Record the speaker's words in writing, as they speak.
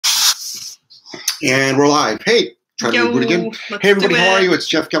And we're live. Hey, try to reboot again. Hey, everybody, how are you? It's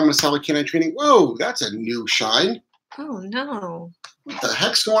Jeff Gellman of Solid Canine Training. Whoa, that's a new shine. Oh, no. What the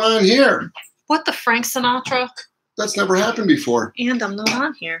heck's going on here? What the Frank Sinatra? That's never happened before. And I'm not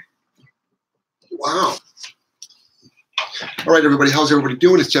on here. Wow. All right, everybody, how's everybody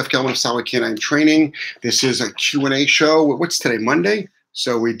doing? It's Jeff Gellman of Solid Canine Training. This is a Q&A show. What's today, Monday?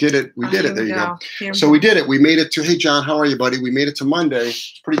 So we did it. We did it. There you go. So we did it. We made it to, hey, John, how are you, buddy? We made it to Monday.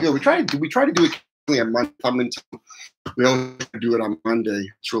 It's pretty good. We try to do it on Monday. We always do it on Monday.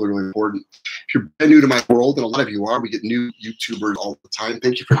 It's really, really important. If you're brand new to my world, and a lot of you are, we get new YouTubers all the time.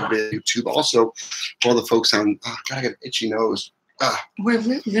 Thank you for everybody on YouTube. Also, for all the folks on, oh, God, I got an itchy nose. We're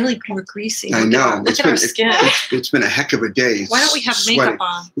greasy. I know. Look at our skin. It's been a heck of a day. Why don't we have makeup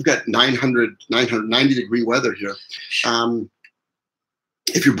on? We've got 990 degree weather here.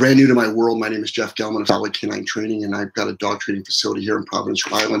 If you're brand new to my world, my name is Jeff Gellman of Solid Canine Training, and I've got a dog training facility here in Providence,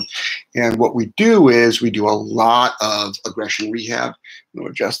 Rhode Island. And what we do is we do a lot of aggression rehab. I'm going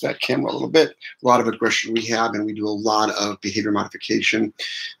to adjust that camera a little bit. A lot of aggression rehab, and we do a lot of behavior modification.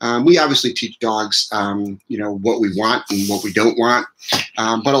 We obviously teach dogs, what we want and what we don't want.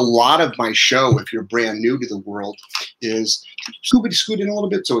 But a lot of my show, if you're brand new to the world, is scoot in a little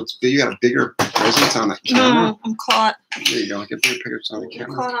bit so you got a bigger presence on that camera. No, I'm caught. There you go. Get bigger pictures on the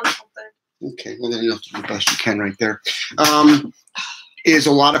camera. I'm caught on something. Okay, well then you'll have to do the best you can right there. Is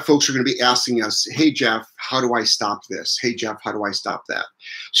a lot of folks are going to be asking us, hey, Jeff, how do I stop this? Hey, Jeff, how do I stop that?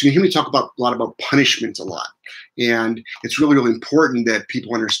 So you hear me talk a lot about punishment a lot. And it's really, really important that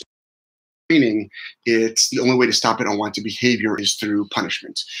people understand training. It's the only way to stop it unwanted behavior is through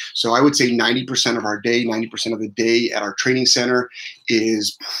punishment. So I would say 90% of our day, 90% of the day at our training center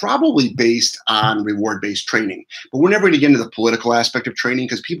is probably based on reward-based training. But we're never going to get into the political aspect of training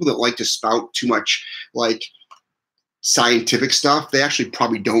because people that like to spout too much like scientific stuff, they actually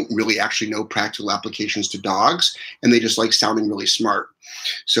probably don't really actually know practical applications to dogs, and they just like sounding really smart.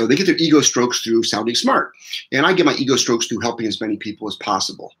 So they get their ego strokes through sounding smart. And I get my ego strokes through helping as many people as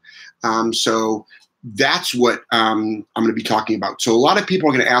possible. So that's what I'm going to be talking about. So a lot of people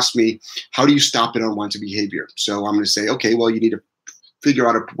are going to ask me, how do you stop an unwanted behavior? So I'm going to say, okay, well, you need to figure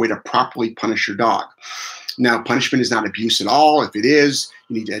out a way to properly punish your dog. Now, punishment is not abuse at all. If it is,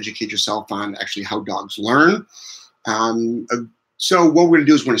 you need to educate yourself on actually how dogs learn. So what we're going to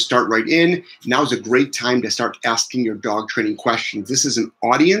do is we're going to start right in. Now is a great time to start asking your dog training questions. This is an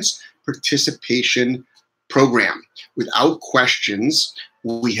audience participation program. Without questions,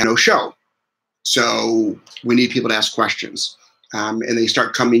 we have no show. So we need people to ask questions. And they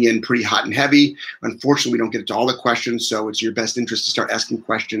start coming in pretty hot and heavy. Unfortunately, we don't get to all the questions, so it's in your best interest to start asking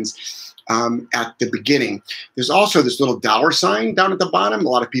questions at the beginning. There's also this little dollar sign down at the bottom. A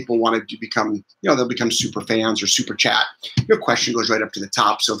lot of people want to become, they'll become super fans or super chat. Your question goes right up to the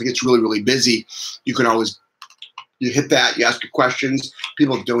top. So if it gets really, really busy, you can always, you hit that, you ask your questions.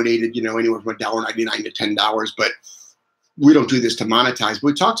 People have donated, anywhere from $1.99 to $10, but we don't do this to monetize. But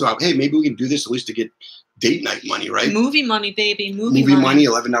we talked about, hey, maybe we can do this at least to get date night money, right? Movie money, baby. Movie money,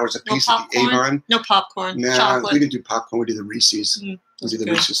 $11 a piece at the Avon. No popcorn. Nah, chocolate. We didn't do popcorn. We do the Reese's. We do the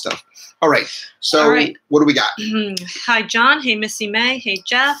Reese's stuff. All right. So what do we got? Hi, John. Hey, Missy May. Hey,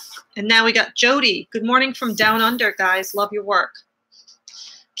 Jeff. And now we got Jody. Good morning from Down Under, guys. Love your work.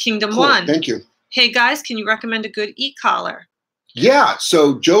 Kingdom One. Thank you. Hey, guys, can you recommend a good e-collar? Yeah.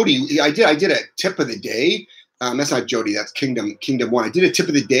 So Jody, I did a tip of the day. That's not Jody, that's Kingdom One. I did a tip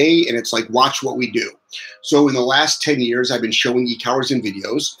of the day, and it's like, watch what we do. So in the last 10 years, I've been showing e-collars in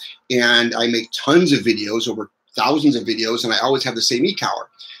videos, and I make tons of videos, over thousands of videos, and I always have the same e-collar.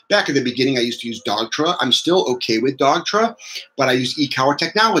 Back at the beginning, I used to use Dogtra. I'm still okay with Dogtra, but I use e-collar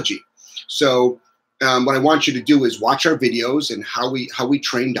technology. So what I want you to do is watch our videos and how we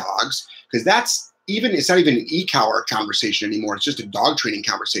train dogs, because it's not even an e-collar conversation anymore. It's just a dog training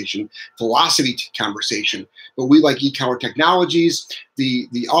conversation, philosophy conversation. But we like e-collar technologies.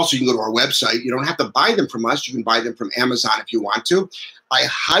 Also, you can go to our website. You don't have to buy them from us. You can buy them from Amazon if you want to. I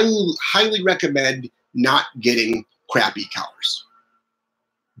highly recommend not getting crap e-collars.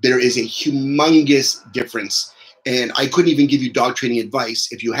 There is a humongous difference. And I couldn't even give you dog training advice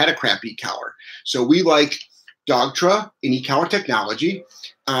if you had a crap e-collar. So we like Dogtra and e-collar technology.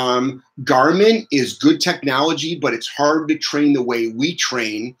 Garmin is good technology, but it's hard to train the way we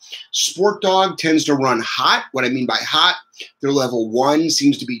train. Sport Dog tends to run hot. What I mean by hot, their level 1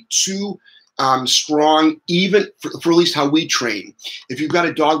 seems to be too strong, even for at least how we train. If you've got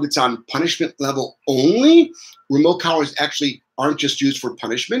a dog that's on punishment level only, remote collars actually aren't just used for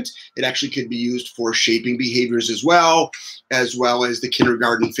punishment. It actually could be used for shaping behaviors as well as the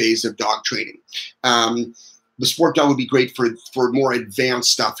kindergarten phase of dog training. The Sport Dog would be great for more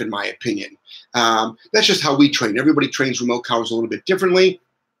advanced stuff, in my opinion. That's just how we train. Everybody trains remote collars a little bit differently.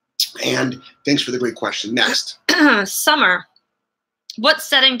 And thanks for the great question. Next. Summer. What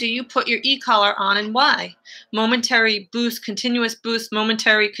setting do you put your e-collar on and why? Momentary boost, continuous boost,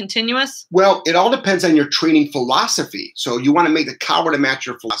 momentary, continuous? Well, it all depends on your training philosophy. So you want to make the collar to match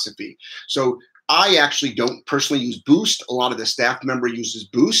your philosophy. So I actually don't personally use boost. A lot of the staff member uses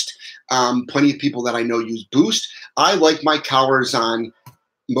boost. Plenty of people that I know use boost. I like my collars on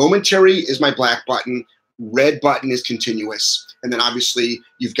momentary is my black button. Red button is continuous. And then obviously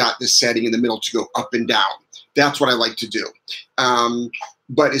you've got this setting in the middle to go up and down. That's what I like to do.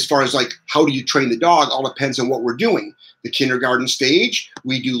 But as far as like, how do you train the dog? All depends on what we're doing. The kindergarten stage,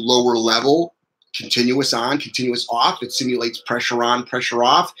 we do lower level, continuous on, continuous off. It simulates pressure on, pressure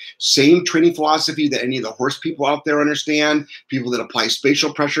off. Same training philosophy that any of the horse people out there understand. People that apply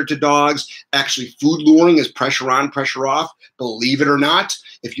spatial pressure to dogs. Actually, food luring is pressure on, pressure off. Believe it or not,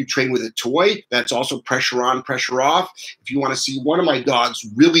 if you train with a toy, that's also pressure on, pressure off. If you want to see one of my dogs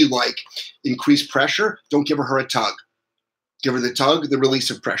really like increased pressure, don't give her a tug. Give her the tug, the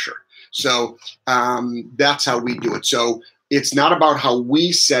release of pressure. So that's how we do it. So it's not about how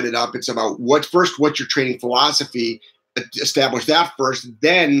we set it up. It's about what's your training philosophy, establish that first,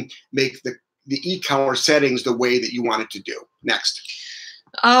 then make the e-collar settings the way that you want it to do. Next.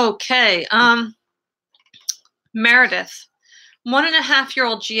 Okay. Meredith.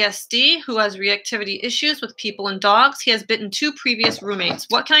 1.5-year-old GSD who has reactivity issues with people and dogs. He has bitten 2 previous roommates.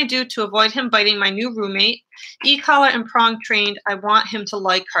 What can I do to avoid him biting my new roommate? E-collar and prong trained. I want him to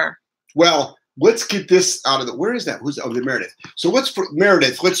like her. Well, let's get this out of the, where is that? Who's the Meredith? So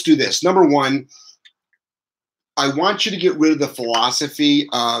Meredith, let's do this. Number one, I want you to get rid of the philosophy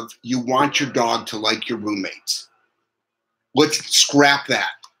of you want your dog to like your roommates. Let's scrap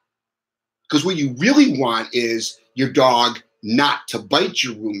that. Because what you really want is your dog not to bite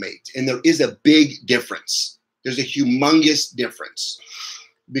your roommate. And there is a big difference. There's a humongous difference.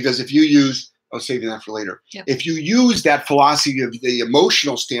 Because if you use, I'll save that for later. Yep. If you use that philosophy of the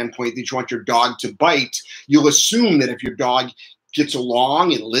emotional standpoint that you want your dog to bite, you'll assume that if your dog gets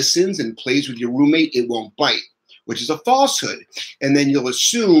along and listens and plays with your roommate, it won't bite, which is a falsehood. And then you'll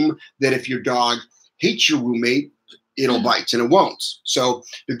assume that if your dog hates your roommate, it'll bite, and it won't. So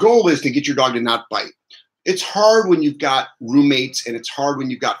the goal is to get your dog to not bite. It's hard when you've got roommates, and it's hard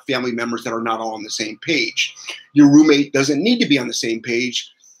when you've got family members that are not all on the same page. Your roommate doesn't need to be on the same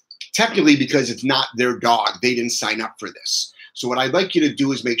page, technically, because it's not their dog. They didn't sign up for this. So what I'd like you to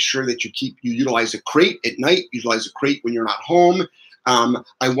do is make sure that you utilize a crate at night, utilize a crate when you're not home.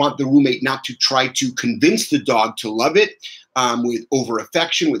 I want the roommate not to try to convince the dog to love it with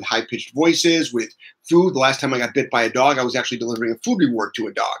over-affection, with high-pitched voices, with food. The last time I got bit by a dog, I was actually delivering a food reward to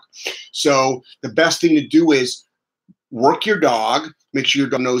a dog. So the best thing to do is work your dog, make sure your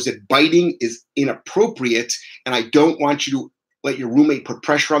dog knows that biting is inappropriate, and I don't want you to let your roommate put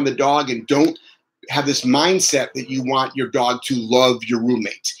pressure on the dog, and don't have this mindset that you want your dog to love your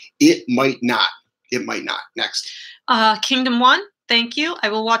roommate. It might not. It might not. Next. Kingdom One. Thank you. I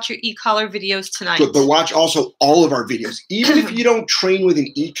will watch your e-collar videos tonight. But watch also all of our videos. Even if you don't train with an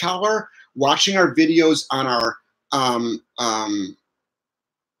e-collar, watching our videos on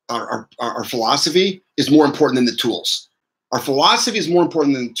our philosophy is more important than the tools. Our philosophy is more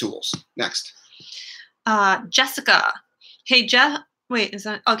important than the tools. Next. Jessica. Hey, Jeff. Wait, is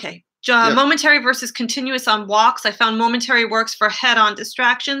that okay? Momentary versus continuous on walks. I found momentary works for head-on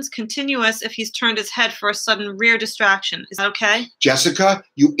distractions. Continuous if he's turned his head for a sudden rear distraction. Is that okay? Jessica,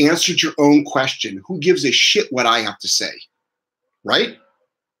 you answered your own question. Who gives a shit what I have to say? Right?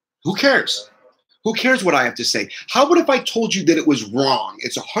 Who cares? Who cares what I have to say? How about if I told you that it was wrong?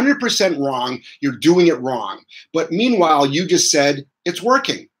 It's 100% wrong. You're doing it wrong. But meanwhile, you just said, it's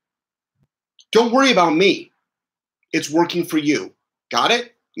working. Don't worry about me. It's working for you. Got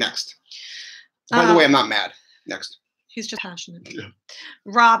it? Next. By the way, I'm not mad. Next. He's just passionate. Yeah.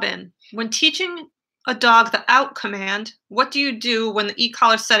 Robin, when teaching a dog the out command, what do you do when the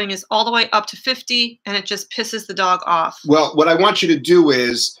e-collar setting is all the way up to 50 and it just pisses the dog off? Well, what I want you to do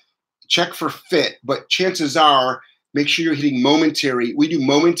is check for fit, but chances are, make sure you're hitting momentary. We do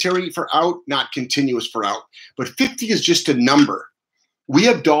momentary for out, not continuous for out. But 50 is just a number. We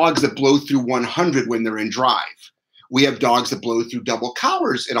have dogs that blow through 100 when they're in drive. We have dogs that blow through double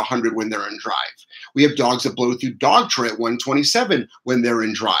collars at 100 when they're in drive. We have dogs that blow through dog tray at 127 when they're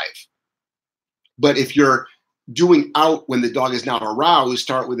in drive. But if you're doing out when the dog is not aroused,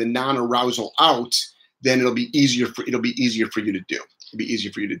 start with a non-arousal out, then it'll be easier for you to do. It'll be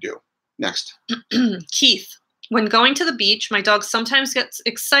easier for you to do. Next. Keith, when going to the beach, my dog sometimes gets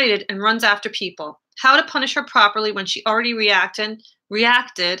excited and runs after people. How to punish her properly when she already reacted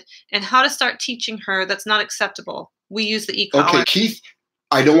reacted, and how to start teaching her that's not acceptable. We use the e-collar. Okay, Keith,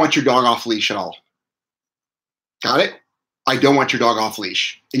 I don't want your dog off leash at all. Got it? I don't want your dog off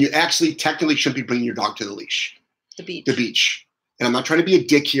leash. And you actually technically shouldn't be bringing your dog to the leash. The beach. The beach. And I'm not trying to be a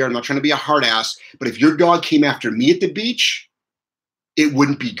dick here. I'm not trying to be a hard ass. But if your dog came after me at the beach, it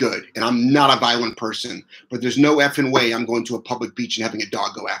wouldn't be good. And I'm not a violent person. But there's no effing way I'm going to a public beach and having a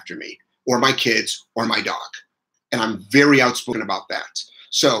dog go after me, or my kids, or my dog. And I'm very outspoken about that.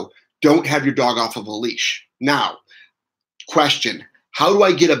 So don't have your dog off of a leash. Now, question, how do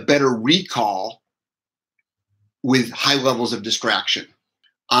I get a better recall with high levels of distraction?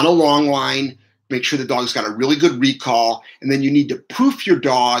 On a long line, make sure the dog's got a really good recall, and then you need to proof your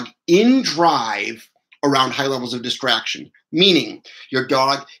dog in drive around high levels of distraction. Meaning, your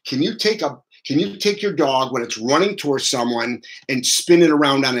dog, can you take your dog when it's running towards someone and spin it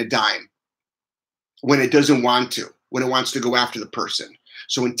around on a dime when it doesn't want to, when it wants to go after the person?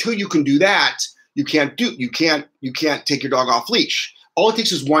 So until you can do that, you can't take your dog off leash. All it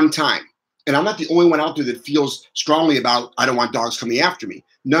takes is one time. And I'm not the only one out there that feels strongly about, I don't want dogs coming after me.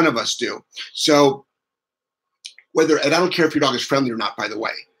 None of us do. So and I don't care if your dog is friendly or not, by the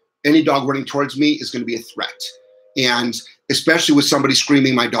way, any dog running towards me is going to be a threat. And especially with somebody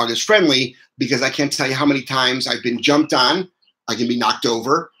screaming, my dog is friendly, because I can't tell you how many times I've been jumped on. I can be knocked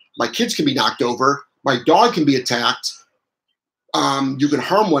over. My kids can be knocked over. My dog can be attacked. You can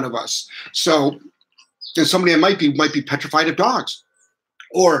harm one of us. So there's somebody that might be petrified of dogs.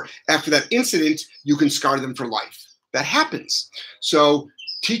 Or after that incident, you can scar them for life. That happens. So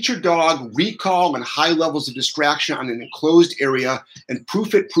teach your dog recall and high levels of distraction on an enclosed area, and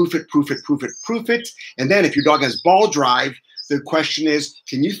proof it. And then if your dog has ball drive, the question is,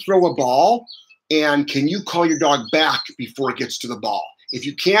 can you throw a ball, and can you call your dog back before it gets to the ball? If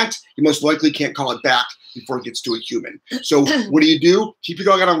you can't, you most likely can't call it back before it gets to a human. So what do? Keep your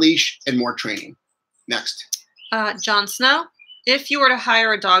dog on a leash and more training. Next. John Snow. If you were to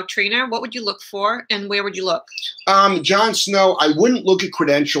hire a dog trainer, what would you look for, and where would you look? John Snow, I wouldn't look at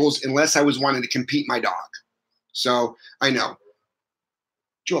credentials unless I was wanting to compete my dog. So I know.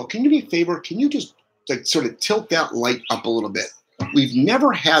 Joel, can you do me a favor? Can you just sort of tilt that light up a little bit? We've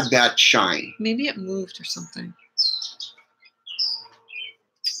never had that shine. Maybe it moved or something.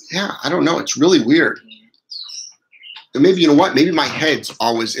 Yeah, I don't know. It's really weird. And maybe, you know what? Maybe my head's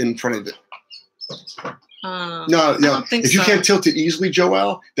always in front of it. No. If you can't tilt it easily,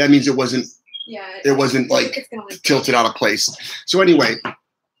 Joelle, that means it wasn't. Yeah. It wasn't like tilted out of place. So anyway,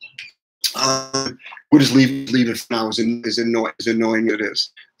 we'll just leave it for now. As annoying as it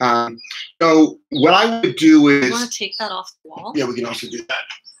is. So what I would do is. You want to take that off the wall? Yeah, we can also do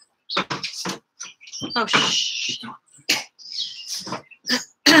that. Oh shh.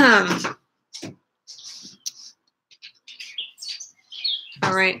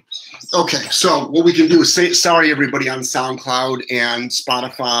 All right. Okay, so what we can do is say sorry everybody on SoundCloud and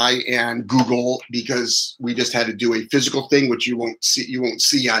Spotify and Google, because we just had to do a physical thing which you won't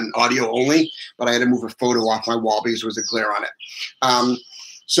see on audio only, but I had to move a photo off my wall because there was a glare on it.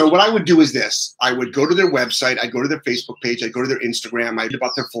 So what I would do is this. I would go to their website, I'd go to their Facebook page, I'd go to their Instagram, I'd read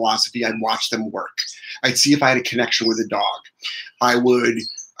about their philosophy, I'd watch them work. I'd see if I had a connection with a dog. I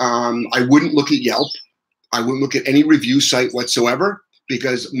wouldn't look at Yelp. I wouldn't look at any review site whatsoever,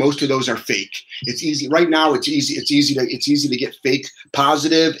 because most of those are fake. It's easy right now. It's easy to get fake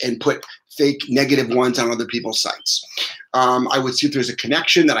positive and put fake negative ones on other people's sites. I would see if there's a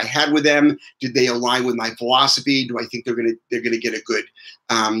connection that I had with them. Did they align with my philosophy? Do I think they're gonna get a good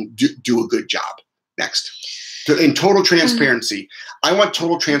do a good job? Next, in total transparency, I want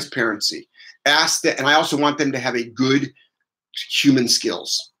total transparency. Ask that, and I also want them to have a good human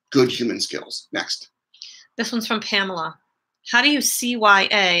skills. Good human skills. Next. This one's from Pamela. How do you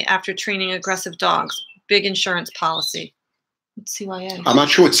CYA after training aggressive dogs? Big insurance policy. What's CYA? I'm not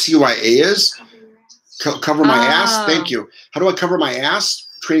sure what CYA is. Cover my ass? Thank you. How do I cover my ass?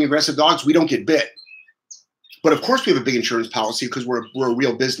 Training aggressive dogs? We don't get bit. But of course we have a big insurance policy because we're a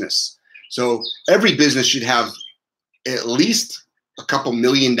real business. So every business should have at least a couple $1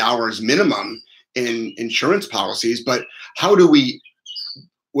 million minimum in insurance policies. But how do we...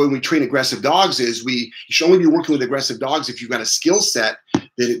 when we train aggressive dogs is you should only be working with aggressive dogs if you've got a skill set that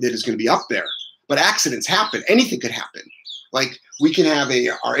is going to be up there. But accidents happen. Anything could happen. Like we can have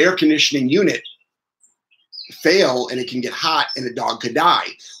our air conditioning unit fail and it can get hot and a dog could die.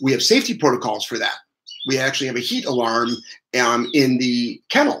 We have safety protocols for that. We actually have a heat alarm in the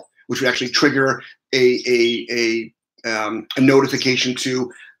kennel, which would actually trigger a notification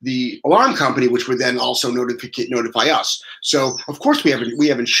to the alarm company, which would then also notify us. So of course we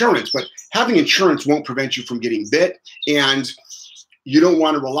have insurance, but having insurance won't prevent you from getting bit. And you don't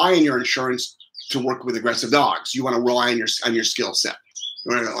want to rely on your insurance to work with aggressive dogs. You want to rely on your skill set.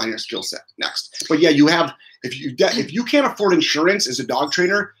 You want to rely on your skill set. Next. But yeah, you have, if you can't afford insurance as a dog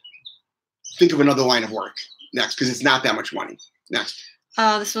trainer, think of another line of work. Next, because it's not that much money. Next.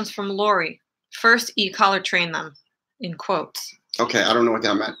 This one's from Lori. First e-collar train them, in quotes. Okay, I don't know what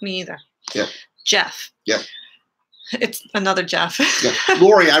that meant. Me either. Yep. Jeff. Yep. It's another Jeff. Yeah.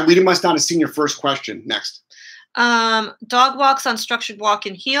 Lori, we must not have seen your first question. Next. Dog walks on structured walk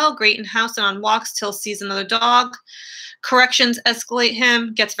and heel, great in house and on walks till sees another dog. Corrections escalate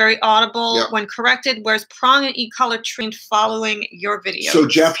him, gets very audible. Yep. When corrected, wears prong and e-collar trained following your video. So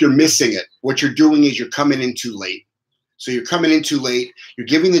Jeff, you're missing it. What you're doing is you're coming in too late. So you're coming in too late. You're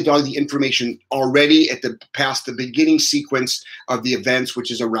giving the dog the information already past the beginning sequence of the events, which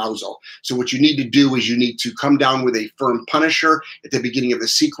is arousal. So what you need to do is you need to come down with a firm punisher at the beginning of the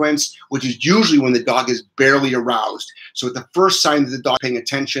sequence, which is usually when the dog is barely aroused. So at the first sign that the dog is paying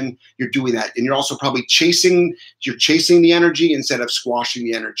attention, you're doing that. And you're also probably chasing the energy instead of squashing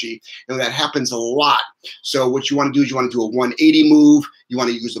the energy. And that happens a lot. So what you want to do is you want to do a 180 move. You want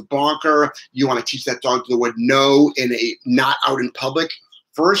to use a bonker. You want to teach that dog the word no in a not out in public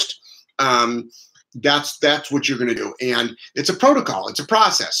first. That's what you're going to do. And it's a protocol. It's a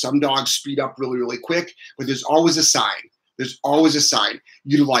process. Some dogs speed up really, really quick, but there's always a sign. There's always a sign.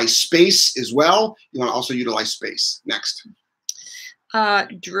 Utilize space as well. You want to also utilize space. Next.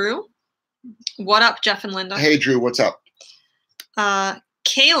 Drew. What up, Jeff and Linda? Hey, Drew. What's up?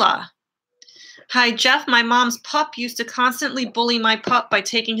 Kayla. Hi, Jeff. My mom's pup used to constantly bully my pup by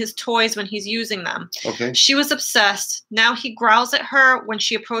taking his toys when he's using them. Okay. She was obsessed. Now he growls at her when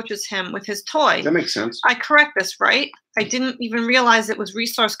she approaches him with his toy. That makes sense. I correct this, right? I didn't even realize it was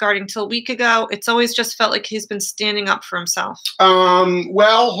resource guarding till a week ago. It's always just felt like he's been standing up for himself.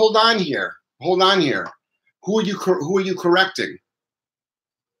 Well, hold on here. Hold on here. Who are you correcting?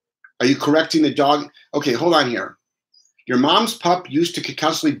 Are you correcting the dog? Okay, hold on here. Your mom's pup used to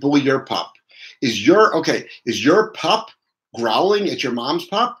constantly bully your pup. Is your pup growling at your mom's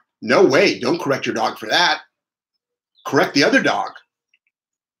pup? No way. Don't correct your dog for that. Correct the other dog.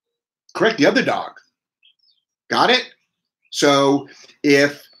 Correct the other dog. Got it? So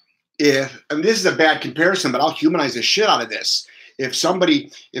if and this is a bad comparison, but I'll humanize the shit out of this. If somebody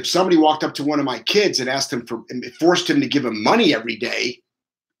walked up to one of my kids and forced him to give him money every day,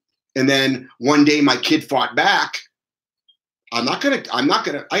 and then one day my kid fought back, I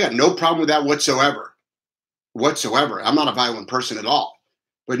got no problem with that whatsoever. I'm not a violent person at all.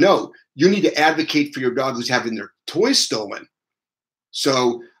 But no, you need to advocate for your dog who's having their toys stolen.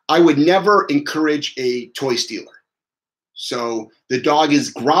 So I would never encourage a toy stealer. So the dog is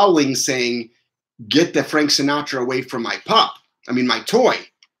growling saying, get the Frank Sinatra away from my toy.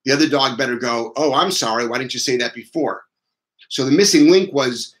 The other dog better go, oh, I'm sorry. Why didn't you say that before? So the missing link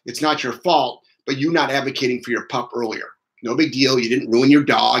was, it's not your fault, but you not advocating for your pup earlier. No big deal. You didn't ruin your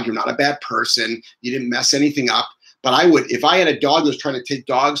dog. You're not a bad person. You didn't mess anything up. But I would, if I had a dog that was trying to take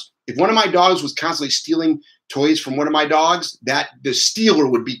dogs, if one of my dogs was constantly stealing toys from one of my dogs, the stealer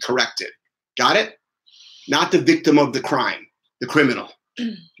would be corrected. Got it? Not the victim of the crime, the criminal.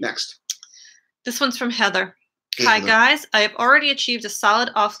 Next. This one's from Heather. Hey, Hi, Heather. guys. I have already achieved a solid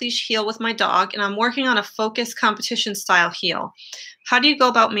off-leash heel with my dog, and I'm working on a focused competition style heel. How do you go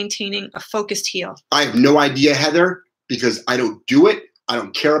about maintaining a focused heel? I have no idea, Heather, because I don't do it, I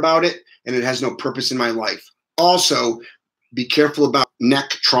don't care about it, and it has no purpose in my life. Also, be careful about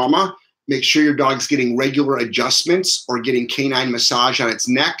neck trauma. Make sure your dog's getting regular adjustments or getting canine massage on its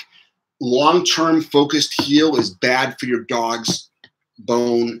neck. Long-term focused heel is bad for your dog's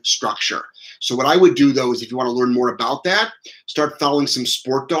bone structure. So what I would do, though, is if you want to learn more about that, start following some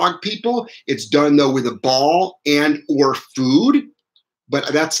sport dog people. It's done, though, with a ball and or food. But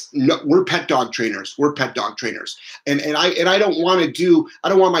we're pet dog trainers. We're pet dog trainers. And I don't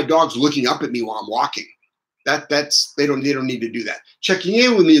want my dogs looking up at me while I'm walking. They don't need to do that. Checking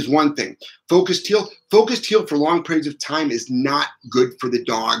in with me is one thing. Focused heel for long periods of time is not good for the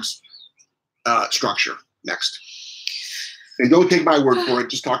dog's structure. Next. And don't take my word for it.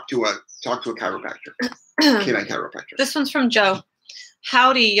 Just talk to a chiropractor. Canine chiropractor. This one's from Joe.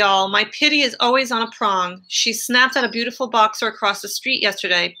 Howdy, y'all. My pitty is always on a prong. She snapped at a beautiful boxer across the street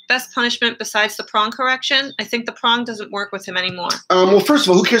yesterday. Best punishment besides the prong correction? I think the prong doesn't work with him anymore. Well, first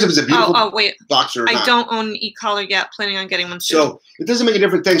of all, who cares if it's a beautiful boxer or not? I don't own an e-collar yet. Planning on getting one soon. So it doesn't make a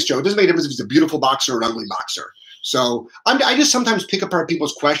difference. Thanks, Joe. It doesn't make a difference if it's a beautiful boxer or an ugly boxer. So I just sometimes pick apart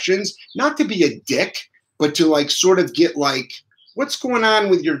people's questions, not to be a dick, but to sort of get what's going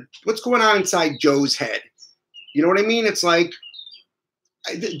on inside Joe's head? You know what I mean? It's like,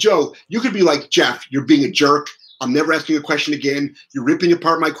 Joe, you could be like, Jeff, you're being a jerk. I'm never asking a question again. You're ripping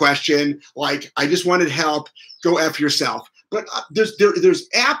apart my question. Like, I just wanted help. Go F yourself. But there's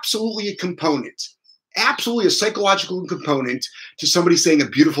absolutely a component, absolutely a psychological component to somebody saying a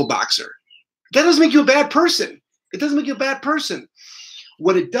beautiful boxer. That doesn't make you a bad person. It doesn't make you a bad person.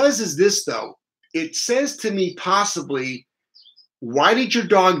 What it does is this, though. It says to me possibly, why did your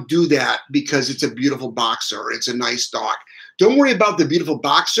dog do that? Because it's a beautiful boxer. Or it's a nice dog. Don't worry about the beautiful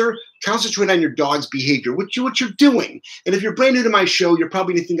boxer. Concentrate on your dog's behavior, what you're doing. And if you're brand new to my show, you're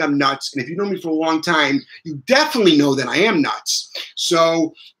probably going to think I'm nuts. And if you know me for a long time, you definitely know that I am nuts.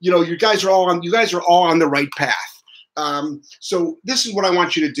 So, you guys are all on the right path. So this is what I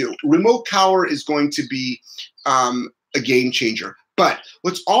want you to do. Remote collar is going to be a game changer. But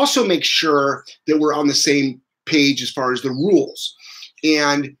let's also make sure that we're on the same page as far as the rules.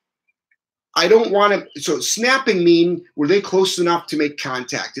 And I don't want to, so snapping mean, were they close enough to make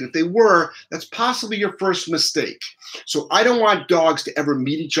contact? And if they were, that's possibly your first mistake. So I don't want dogs to ever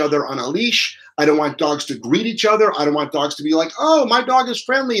meet each other on a leash. I don't want dogs to greet each other. I don't want dogs to be like, oh, my dog is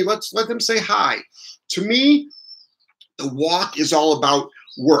friendly. Let's let them say hi. To me, the walk is all about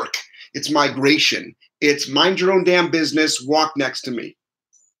work. It's migration. It's mind your own damn business, walk next to me.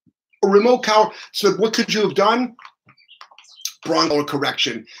 A remote collar. So what could you have done? Bronco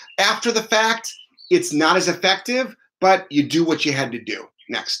correction. After the fact, it's not as effective, but you do what you had to do.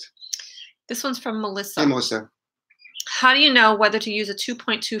 Next. This one's from Melissa. Hey, Melissa. How do you know whether to use a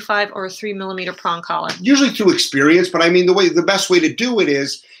 2.25 or a 3 millimeter prong collar? Usually through experience, but I mean, the best way to do it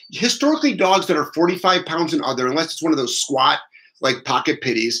is, historically, dogs that are 45 pounds and under, unless it's one of those squat, like pocket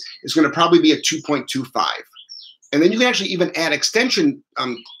pitties, is going to probably be a 2.25. And then you can actually even add extension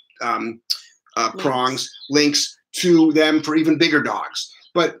prongs, links to them for even bigger dogs.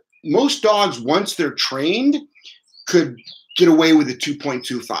 But most dogs, once they're trained, could get away with a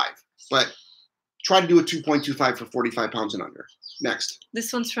 2.25. But try to do a 2.25 for 45 pounds and under. Next.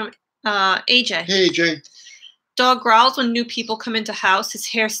 This one's from AJ. Hey, AJ. Dog growls when new people come into house. His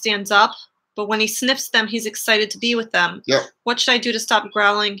hair stands up, but when he sniffs them, he's excited to be with them. Yep. What should I do to stop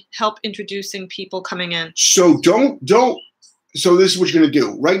growling? Help introducing people coming in. So so this is what you're going to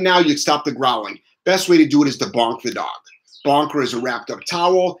do. Right now, you'd stop the growling. Best way to do it is to bonk the dog. Bonker is a wrapped up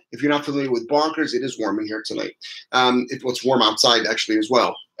towel. If you're not familiar with bonkers, it is warm in here tonight. It's warm outside actually as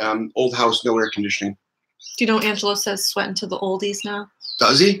well. Old house, no air conditioning. Do you know Angelo says sweating to the oldies now?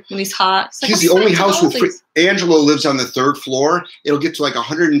 Does he? When he's hot. Like, he's the only house with Angelo lives on the 3rd floor. It'll get to like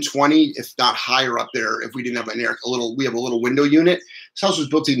 120, if not higher up there if we didn't have we have a little window unit. This house was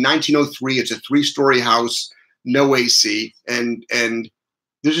built in 1903. It's a 3-story house, no AC, and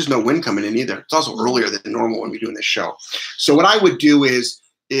there's just no wind coming in either. It's also earlier than normal when we're doing this show. So what I would do is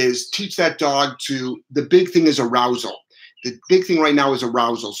teach that dog the big thing is arousal. The big thing right now is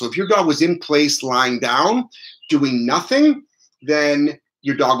arousal. So if your dog was in place, lying down, doing nothing, then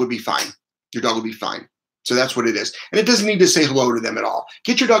your dog would be fine. Your dog would be fine. So that's what it is. And it doesn't need to say hello to them at all.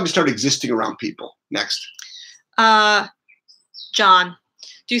 Get your dog to start existing around people. Next. John,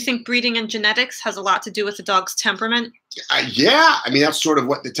 do you think breeding and genetics has a lot to do with the dog's temperament? Yeah. I mean, that's sort of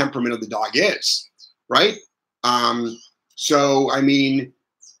what the temperament of the dog is, right? So, I mean,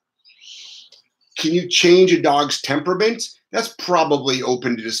 can you change a dog's temperament? That's probably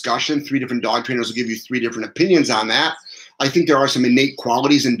open to discussion. 3 different dog trainers will give you 3 different opinions on that. I think there are some innate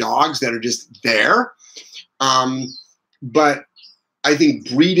qualities in dogs that are just there. But I think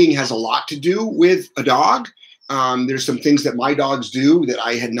breeding has a lot to do with a dog. There's some things that my dogs do that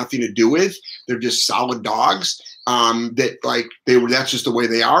I had nothing to do with. They're just solid dogs. That's just the way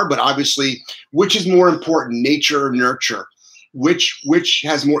they are. But obviously, which is more important, nature or nurture? Which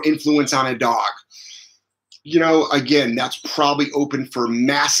has more influence on a dog? Again, that's probably open for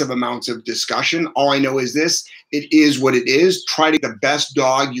massive amounts of discussion. All I know is this: it is what it is. Try to get the best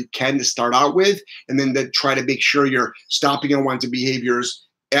dog you can to start out with, and then try to make sure you're stopping unwanted behaviors,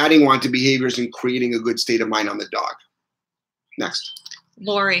 adding wanted behaviors, and creating a good state of mind on the dog. Next.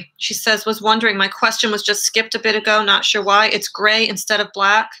 Lori, she says, was wondering, my question was just skipped a bit ago, not sure why. It's gray instead of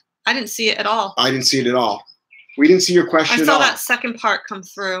black. I didn't see it at all. I didn't see it at all. We didn't see your question at all. I saw that second part come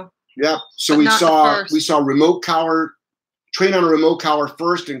through. Yep. So we saw remote collar, train on a remote collar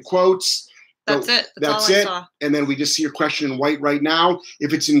first in quotes. That's it. That's all I saw. And then we just see your question in white right now.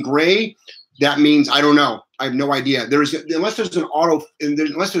 If it's in gray, that means I don't know. I have no idea. Unless there's an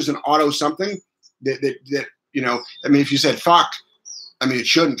auto something that I mean, if you said fuck, I mean, it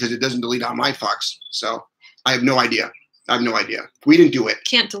shouldn't because it doesn't delete all my fucks. So I have no idea. We didn't do it.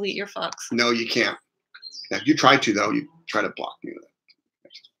 Can't delete your fucks. No, you can't. Now, if you try to, though, you try to block me with it.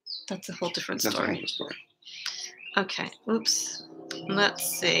 That's a whole different story. That's a whole story. Okay. Oops.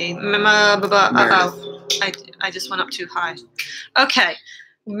 Let's see. I just went up too high. Okay.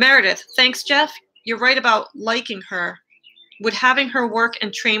 Meredith, thanks, Jeff. You're right about liking her. Would having her work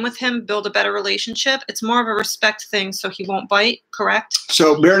and train with him build a better relationship? It's more of a respect thing, so he won't bite, correct?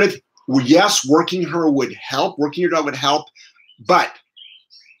 So, Meredith, yes, working her would help. Working your dog would help. But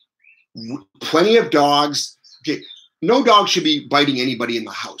plenty of dogs, okay, no dog should be biting anybody in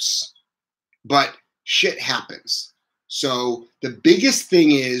the house. But shit happens. So the biggest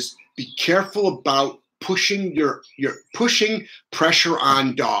thing is be careful about pushing pushing pressure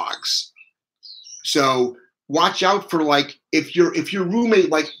on dogs. So watch out for, like, if your roommate,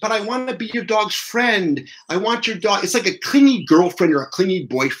 like, but I want to be your dog's friend. I want your dog. It's like a clingy girlfriend or a clingy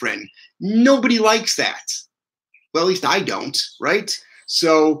boyfriend. Nobody likes that. Well, at least I don't, right?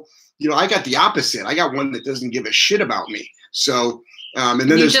 So, I got the opposite. I got one that doesn't give a shit about me. So, and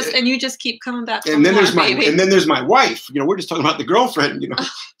then you just keep coming back. And then there's my wife. We're just talking about the girlfriend.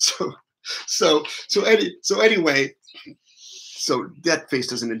 So anyway, so that face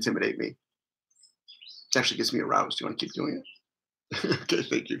doesn't intimidate me. It actually gets me aroused. Do you want to keep doing it? Okay,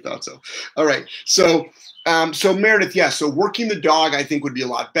 thank you. Thought so. All right. So Meredith, yeah. So working the dog, I think, would be a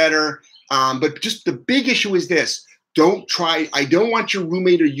lot better. But just the big issue is this. I don't want your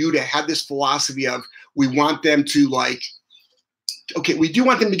roommate or you to have this philosophy of, we want them to, like, okay, we do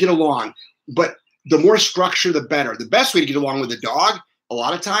want them to get along, but the more structure, the better. The best way to get along with a dog, a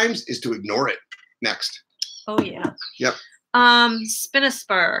lot of times, is to ignore it. Next. Oh, yeah. Yep.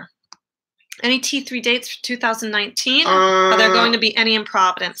 Spinaspur. Any T3 dates for 2019? Are there going to be any in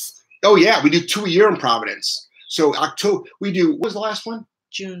Providence? Oh, yeah. We do 2 a year in Providence. So October, we do, what was the last one?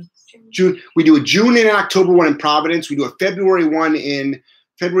 June. We do a June and an October one in Providence. We do a February one in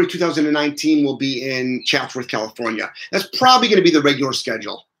February 2019 will be in Chatsworth, California. That's probably going to be the regular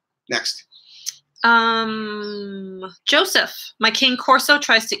schedule. Next. Joseph, my King Corso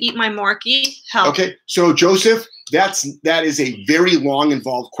tries to eat my Morkie. Help. Okay, so Joseph, that is a very long,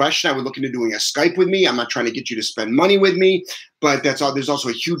 involved question. I would look into doing a Skype with me. I'm not trying to get you to spend money with me, but there's also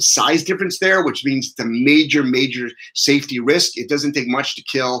a huge size difference there, which means it's a major, major safety risk. It doesn't take much to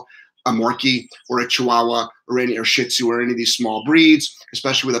kill a Morkie or a Chihuahua or Shih Tzu or any of these small breeds,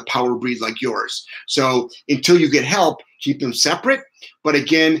 especially with a power breed like yours. So until you get help, keep them separate. But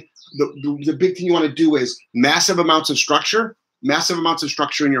again, the big thing you want to do is massive amounts of structure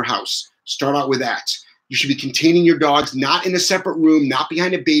in your house. Start out with that. You should be containing your dogs, not in a separate room, not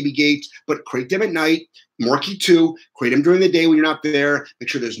behind a baby gate, but crate them at night. Morkie too, crate them during the day when you're not there. Make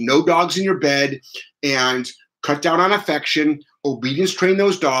sure there's no dogs in your bed, and cut down on affection. Obedience train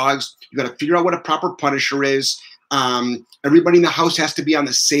those dogs. You got to figure out what a proper punisher is. Everybody in the house has to be on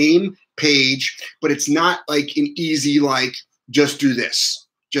the same page, but it's not like an easy, like, just do this.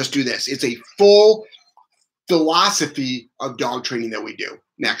 Just do this. It's a full philosophy of dog training that we do.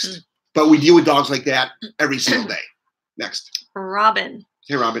 Next. But we deal with dogs like that every single day. Next. Robin.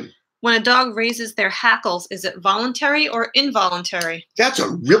 Hey, Robin. When a dog raises their hackles, is it voluntary or involuntary? That's a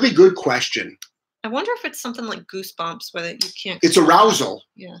really good question. I wonder if it's something like goosebumps where you can't. It's arousal.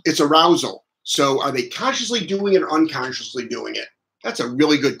 Yeah. It's arousal. So are they consciously doing it or unconsciously doing it? That's a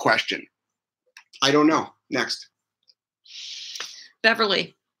really good question. I don't know. Next.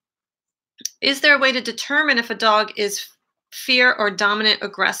 Beverly. Is there a way to determine if a dog is fear or dominant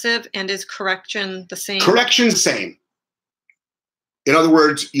aggressive, and is correction the same? Correction's the same. In other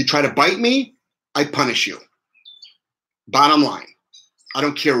words, you try to bite me, I punish you. Bottom line. I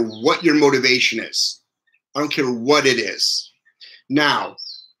don't care what your motivation is. I don't care what it is. Now,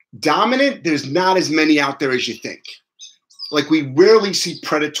 dominant, there's not as many out there as you think. Like, we rarely see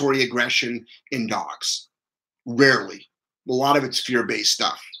predatory aggression in dogs. Rarely. A lot of it's fear-based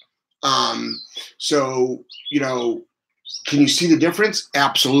stuff. So, can you see the difference?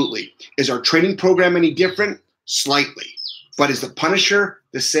 Absolutely. Is our training program any different? Slightly. But is the punisher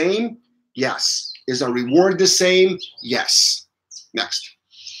the same? Yes. Is our reward the same? Yes. Next.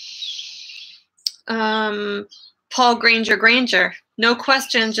 Paul Granger. No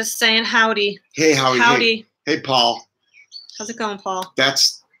question, just saying howdy. Hey, howdy. Hey, Paul. How's it going, Paul?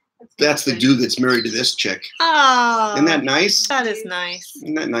 That's the dude that's married to this chick. Oh. Isn't that nice? That is nice.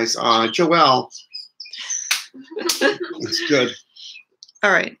 Isn't that nice? Joelle. That's good.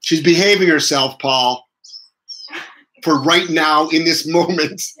 All right. She's behaving herself, Paul. For right now, in this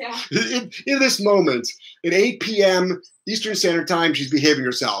moment. Yeah. In this moment. At 8 p.m. Eastern Standard Time, she's behaving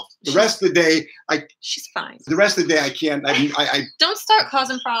herself. The rest of the day, she's fine. The rest of the day, I can't. I don't start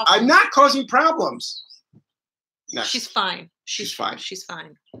causing problems. I'm not causing problems. Next. She's fine. She's fine. She's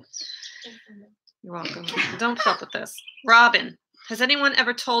fine. You're welcome. Don't put up with this. Robin Has anyone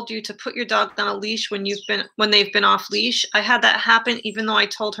ever told you to put your dog on a leash when they've been off leash? I had that happen even though I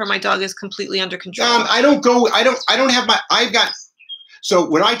told her my dog is completely under control. So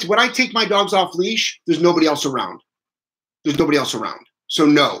when I take my dogs off leash, there's nobody else around. There's nobody else around. So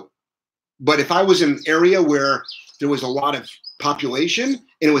no. But if I was in an area where there was a lot of population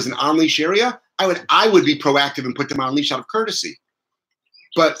and it was an on-leash area, I would be proactive and put them on leash out of courtesy.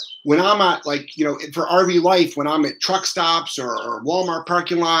 But when I'm at, like, you know, for RV life, when I'm at truck stops or Walmart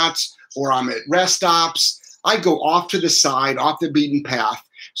parking lots, or I'm at rest stops, I go off to the side, off the beaten path.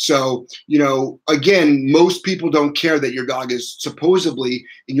 So, you know, again, most people don't care that your dog is supposedly,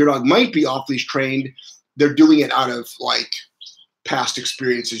 and your dog might be off-leash trained. They're doing it out of, like, past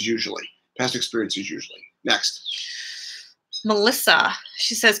experiences usually. Next. Melissa,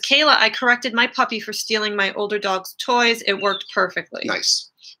 she says, Kayla, I corrected my puppy for stealing my older dog's toys. It worked perfectly. Nice.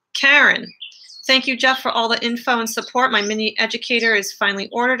 Karen, thank you, Jeff, for all the info and support. My mini educator is finally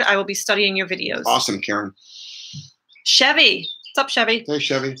ordered. I will be studying your videos. Awesome, Karen. Chevy. What's up, Chevy? Hey,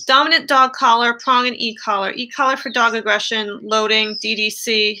 Chevy. Dominant dog collar, prong and e-collar. E-collar for dog aggression, loading,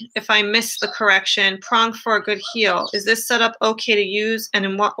 DDC. If I miss the correction, prong for a good heel. Is this setup okay to use, and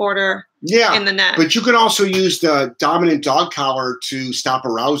in what order? Yeah, in the neck. But you can also use the dominant dog collar to stop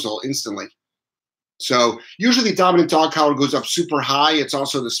arousal instantly. So usually the dominant dog collar goes up super high. It's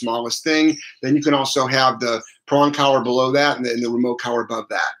also the smallest thing. Then you can also have the prong collar below that and the remote collar above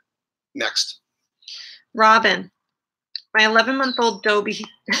that. Next. Robin. My 11-month-old Dobie,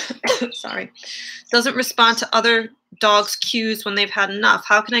 sorry, doesn't respond to other dogs' cues when they've had enough.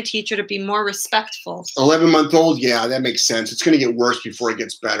 How can I teach her to be more respectful? 11-month-old, yeah, that makes sense. It's going to get worse before it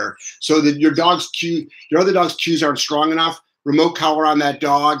gets better. So that your other dog's cues aren't strong enough. Remote collar on that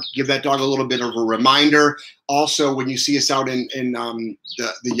dog. Give that dog a little bit of a reminder. Also, when you see us out in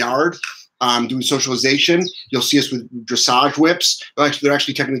the yard doing socialization, you'll see us with dressage whips. They're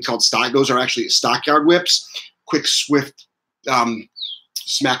actually technically called stock. Those are actually stockyard whips. Quick, swift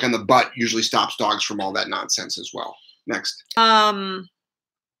smack on the butt usually stops dogs from all that nonsense as well. Next.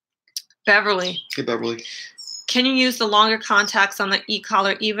 Beverly. Hey, Beverly. Can you use the longer contacts on the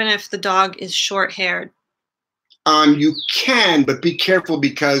e-collar even if the dog is short-haired? You can, but be careful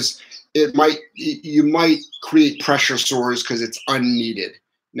because you might create pressure sores because it's unneeded.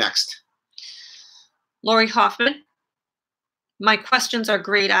 Next. Lori Hoffman. My questions are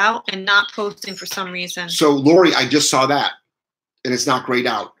grayed out and not posting for some reason. So, Lori, I just saw that, and it's not grayed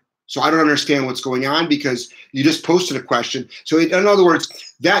out. So I don't understand what's going on because you just posted a question. So in other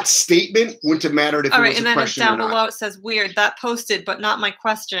words, that statement wouldn't have mattered if it was a question or not. All right, and then down below it says, weird, that posted, but not my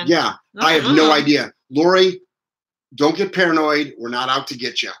question. Yeah, I have no idea. Lori, don't get paranoid. We're not out to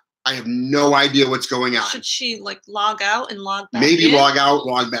get you. I have no idea what's going on. Should she, like, log out and log back in? Maybe log out,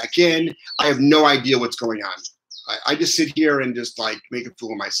 log back in. I have no idea what's going on. I just sit here and just, like, make a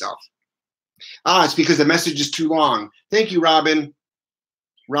fool of myself. It's because the message is too long. Thank you, Robin.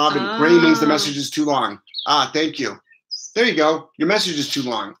 Gray means the message is too long. Thank you. There you go. Your message is too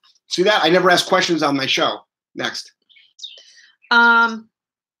long. See that? I never ask questions on my show. Next.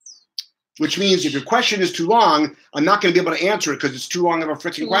 Which means if your question is too long, I'm not going to be able to answer it because it's too long of a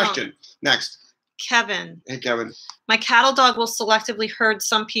freaking question. Next. Kevin. Hey, Kevin. My cattle dog will selectively herd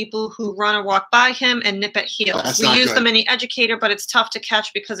some people who run or walk by him and nip at heels. We use the mini educator, but it's tough to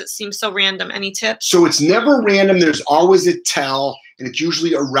catch because it seems so random. Any tips? So it's never random. There's always a tell, and it's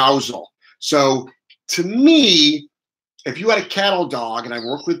usually arousal. So to me, if you had a cattle dog, and I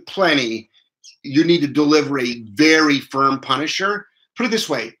work with plenty, you need to deliver a very firm punisher. Put it this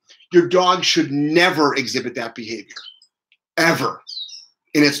way. Your dog should never exhibit that behavior, ever,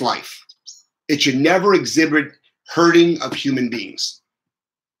 in its life. It should never exhibit hurting of human beings,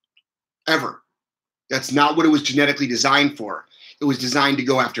 ever. That's not what it was genetically designed for. It was designed to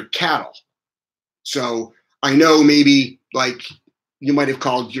go after cattle. So I know maybe, like, you might have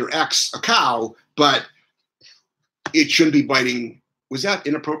called your ex a cow, but it shouldn't be biting. Was that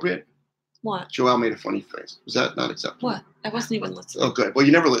inappropriate? What? Joelle made a funny face. Was that not acceptable? What? I wasn't even listening. Oh, good. Well,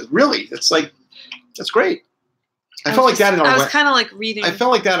 you never really. It's like, that's great. I felt like that in our. I was kind of like reading. I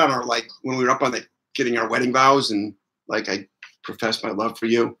felt like that on our, like, when we were up on getting our wedding vows, and, like, I professed my love for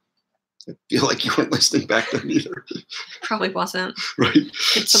you. I feel like you weren't listening back then either. Probably wasn't. Right.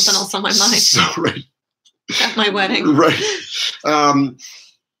 It's something else on my mind. So right. At my wedding. Right.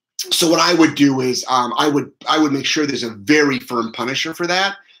 So what I would do is I would make sure there's a very firm punisher for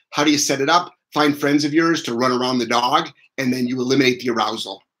that. How do you set it up? Find friends of yours to run around the dog, and then you eliminate the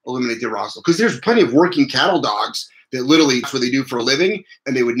arousal. Because there's plenty of working cattle dogs that literally that's what they do for a living,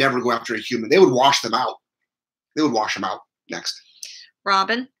 and they would never go after a human. They would wash them out. Next.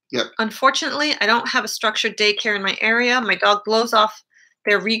 Robin. Yep. Unfortunately, I don't have a structured daycare in my area. My dog blows off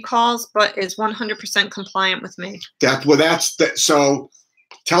their recalls, but is 100% compliant with me. So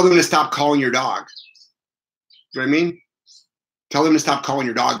tell them to stop calling your dog. You know what I mean? Tell them to stop calling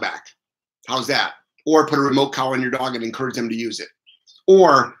your dog back. How's that? Or put a remote collar on your dog and encourage them to use it.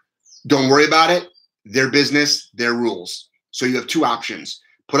 Or don't worry about it. Their business, their rules. So you have two options.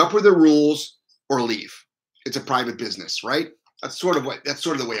 Put up with the rules or leave. It's a private business, right? That's sort of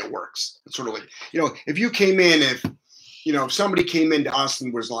the way it works. That's sort of what, if you came in, if somebody came into us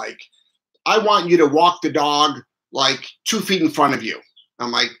and was like, I want you to walk the dog like 2 feet in front of you.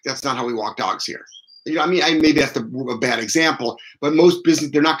 I'm like, that's not how we walk dogs here. Maybe that's a bad example, but most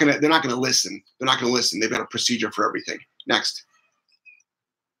business, they're not gonna listen. They're not gonna listen. They've got a procedure for everything. Next.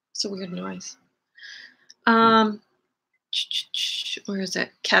 It's a weird noise. Where is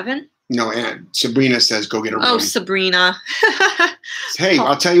it? Kevin? No, and Sabrina says go get a room. Oh, Sabrina. Hey,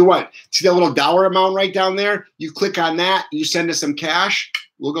 I'll tell you what. See that little dollar amount right down there? You click on that, you send us some cash,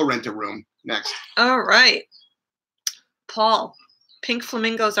 we'll go rent a room. Next. All right. Paul. Pink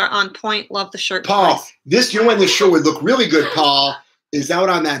flamingos are on point. Love the shirt. Paul, twice. this, when this show would look really good, Paul, is out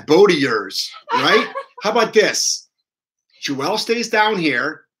on that boat of yours, right? How about this? Joelle stays down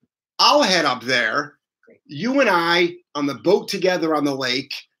here. I'll head up there. You and I on the boat together on the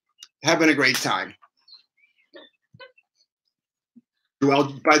lake, having a great time.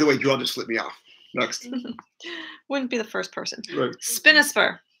 Joelle, by the way, Joelle just flipped me off. Next. Wouldn't be the first person. Right.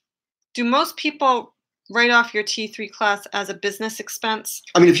 Spinosphere. Do most people write off your T3 class as a business expense?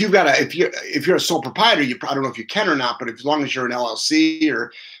 I mean, if you're a sole proprietor, I don't know if you can or not, but as long as you're an LLC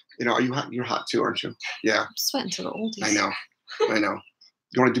or, are you hot? You're hot too, aren't you? Yeah. I'm sweating to the oldies. I know.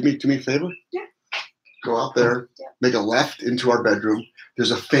 You want to do me a favor? Yeah. Go out there, make a left into our bedroom.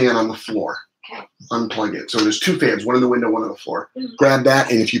 There's a fan on the floor. Okay. Unplug it. So there's two fans, one in the window, one on the floor. Mm-hmm. Grab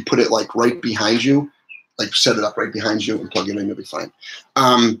that, and if you put it like right behind you, like set it up right behind you and plug it in, you'll be fine.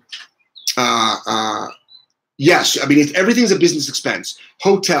 Yes, I mean, everything's a business expense.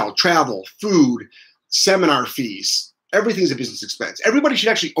 Hotel, travel, food, seminar fees, everything's a business expense. Everybody should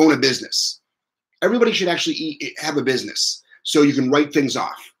actually own a business. Everybody should actually have a business so you can write things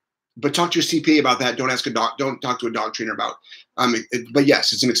off. But talk to your CPA about that. Don't talk to a dog trainer about. But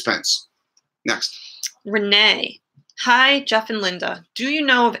yes, it's an expense. Next. Renee. Hi, Jeff and Linda. Do you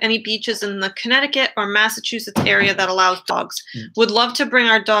know of any beaches in the Connecticut or Massachusetts area that allows dogs? Would love to bring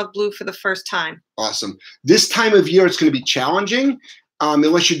our dog Blue for the first time. Awesome. This time of year, it's going to be challenging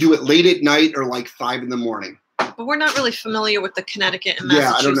unless you do it late at night or like 5 in the morning. But we're not really familiar with the Connecticut and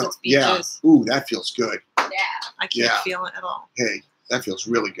Massachusetts beaches. Yeah. Ooh, that feels good. Yeah. I can't feel it at all. Hey, that feels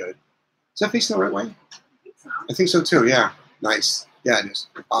really good. Is that facing the right way? I think so too. Yeah. Nice. Yeah, it is.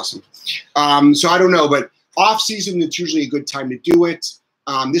 Awesome. So I don't know, but off season, it's usually a good time to do it.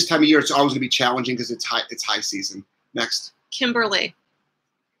 This time of year, it's always going to be challenging because it's high season. Next. Kimberly.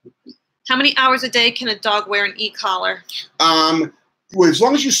 How many hours a day can a dog wear an e-collar? Well, as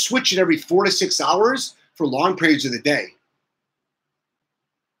long as you switch it every 4 to 6 hours for long periods of the day.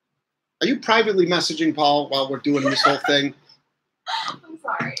 Are you privately messaging Paul while we're doing this whole thing? I'm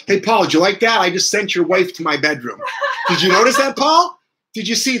sorry. Hey, Paul, did you like that? I just sent your wife to my bedroom. Did you notice that, Paul? Did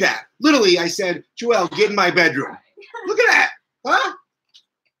you see that? Literally, I said, Joelle, get in my bedroom. Look at that. Huh?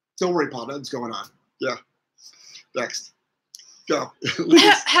 Don't worry, Paul. Nothing's going on. Yeah. Next. Go.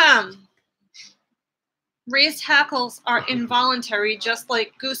 Raised hackles are involuntary, just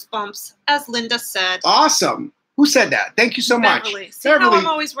like goosebumps, as Linda said. Awesome. Who said that? Thank you so much. See how I'm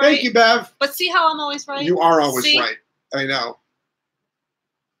always right? Thank you, Bev. But see how I'm always right? You are always right. I know.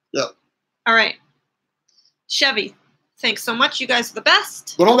 Yep. All right. Chevy. Thanks so much. You guys are the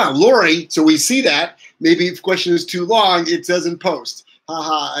best. But hold on, Lori, so we see that. Maybe if the question is too long, it says in post.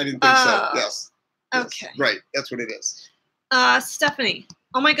 Haha, I didn't think so. Yes. Okay. Right, that's what it is. Stephanie.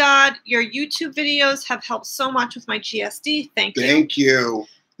 Oh my God, your YouTube videos have helped so much with my GSD. Thank you. Thank you.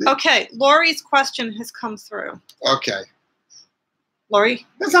 Okay, Lori's question has come through. Okay. Lori?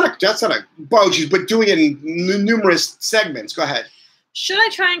 That's not a well, she's but doing it in numerous segments. Go ahead. Should I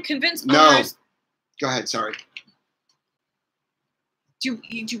try and convince No. owners? Go ahead, sorry. Do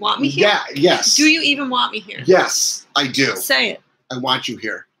you want me here? Yeah, yes. Do you even want me here? Yes, I do. Say it. I want you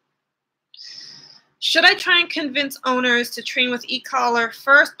here. Should I try and convince owners to train with e-collar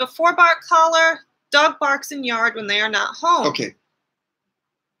first before bark collar? Dog barks in yard when they are not home. Okay.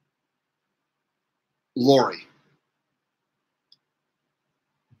 Lori,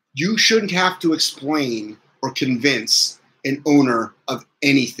 you shouldn't have to explain or convince an owner of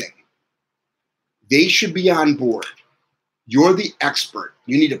anything. They should be on board. You're the expert.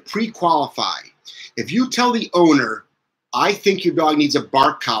 You need to pre-qualify. If you tell the owner I think your dog needs a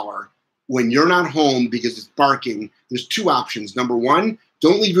bark collar when you're not home because it's barking. There's two options. Number one,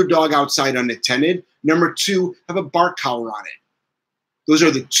 don't leave your dog outside unattended. Number two, have a bark collar on it. Those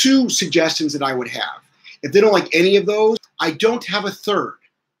are the two suggestions that I would have. If they don't like any of those, I don't have a third.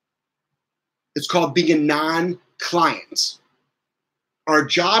 It's called being a non-client. Our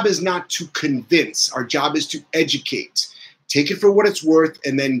job is not to convince. Our job is to educate. Take it for what it's worth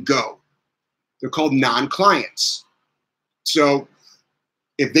and then go. They're called non-clients. So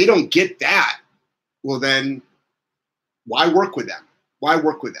if they don't get that, well then, why work with them? Why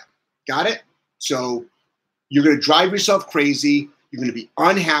work with them? Got it? So you're going to drive yourself crazy. You're going to be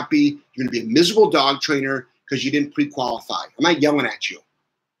unhappy. You're going to be a miserable dog trainer because you didn't pre-qualify. I'm not yelling at you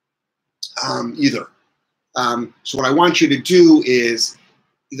either. So what I want you to do is,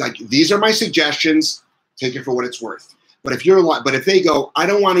 like, these are my suggestions. Take it for what it's worth. But if they go, I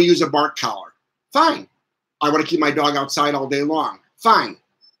don't want to use a bark collar, fine. I want to keep my dog outside all day long, fine.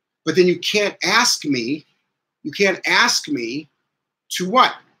 But then you can't ask me. You can't ask me to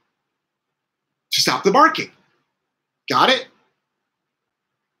what? To stop the barking. Got it?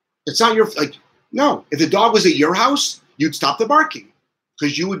 It's not your, like, no. If the dog was at your house, you'd stop the barking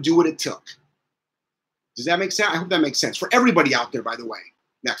because you would do what it took. Does that make sense? I hope that makes sense for everybody out there, by the way.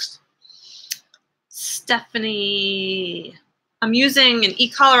 Next. Stephanie, I'm using an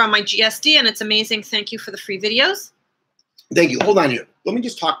e-collar on my GSD and it's amazing. Thank you for the free videos. Thank you. Hold on here. Let me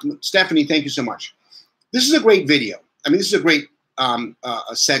just talk to Stephanie. Thank you so much. This is a great video. I mean, this is a great a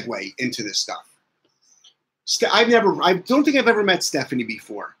segue into this stuff. I don't think I've ever met Stephanie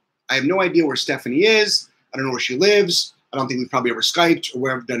before. I have no idea where Stephanie is. I don't know where she lives. I don't think we've probably ever Skyped or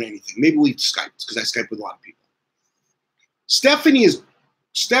where I've done anything. Maybe we've Skyped because I Skype with a lot of people. Stephanie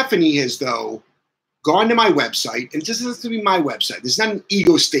has, though, gone to my website, and this has to be my website. This is not an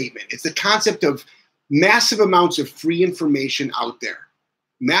ego statement. It's the concept of massive amounts of free information out there.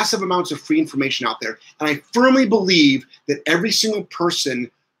 Massive amounts of free information out there. And I firmly believe that every single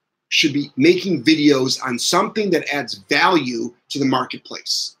person should be making videos on something that adds value to the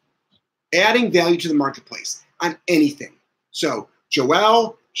marketplace. Adding value to the marketplace on anything. So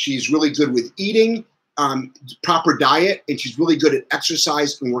Joelle, she's really good with eating, proper diet, and she's really good at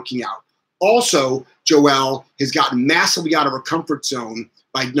exercise and working out. Also, Joelle has gotten massively out of her comfort zone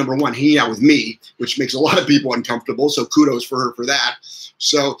by, number one, hanging out with me, which makes a lot of people uncomfortable. So kudos for her for that.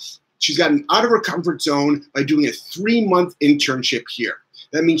 So she's gotten out of her comfort zone by doing a 3-month internship here.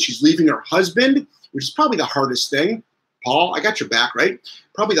 That means she's leaving her husband, which is probably the hardest thing. Paul, I got your back, right?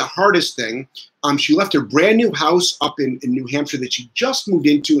 Probably the hardest thing. She left her brand new house up in New Hampshire that she just moved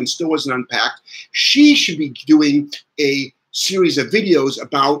into and still wasn't unpacked. She should be doing a series of videos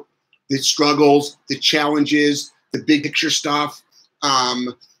about the struggles, the challenges, the big picture stuff.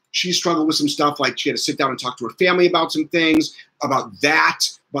 She struggled with some stuff, like she had to sit down and talk to her family about some things, about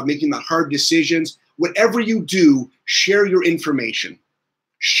making the hard decisions. Whatever you do, share your information.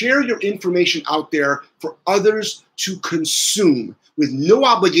 Share your information out there for others to consume with no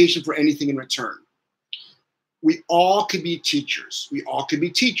obligation for anything in return. We all could be teachers. We all could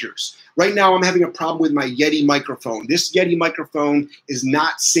be teachers. Right now, I'm having a problem with my Yeti microphone. This Yeti microphone is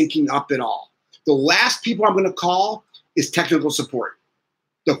not syncing up at all. The last people I'm going to call is technical support.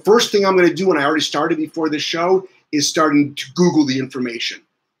 The first thing I'm going to do, and I already started before this show, is starting to Google the information.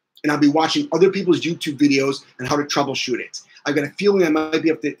 And I'll be watching other people's YouTube videos on how to troubleshoot it. I've got a feeling I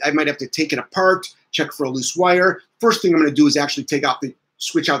might have to take it apart, check for a loose wire. First thing I'm going to do is actually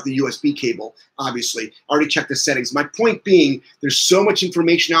switch out the USB cable, obviously. I already checked the settings. My point being, there's so much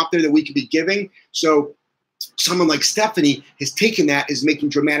information out there that we could be giving. So someone like Stephanie has taken that, is making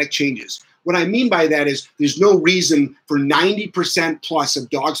dramatic changes. What I mean by that is there's no reason for 90% plus of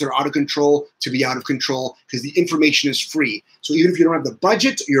dogs that are out of control to be out of control because the information is free. So even if you don't have the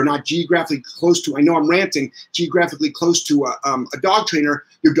budget, or you're not geographically close to, I know I'm ranting, geographically close to a dog trainer,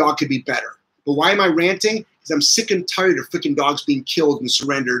 your dog could be better. But why am I ranting? Because I'm sick and tired of freaking dogs being killed and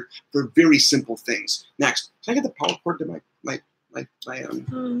surrendered for very simple things. Next, can I get the power cord to my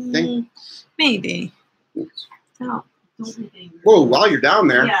thing? Maybe. No. Whoa, while you're down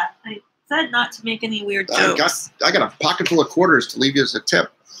there. Yeah, I said not to make any weird I jokes. got a pocket full of quarters to leave you as a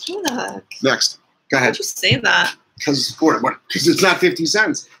tip. Who the heck? Next. Go ahead. Why'd you say that? Because it's not 50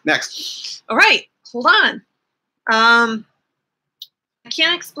 cents. Next. All right, hold on. I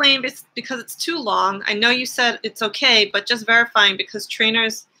can't explain because it's too long. I know you said it's okay, but just verifying because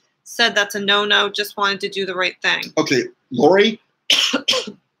trainers said that's a no-no, just wanted to do the right thing. Okay, Lori,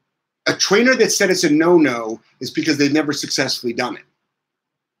 a trainer that said it's a no-no is because they've never successfully done it.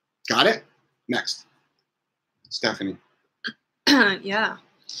 Got it? Next. Stephanie. Yeah.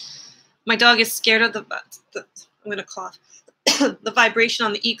 My dog is scared of I'm going to cough. The vibration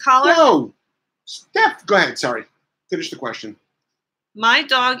on the e-collar. No. Steph, go ahead. Sorry. Finish the question. My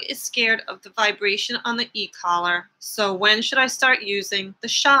dog is scared of the vibration on the e-collar. So when should I start using the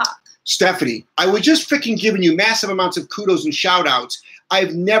shock? Stephanie, I was just freaking giving you massive amounts of kudos and shout outs.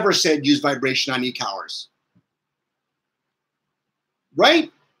 I've never said use vibration on e-collars.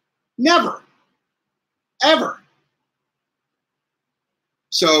 Right? Never. Ever.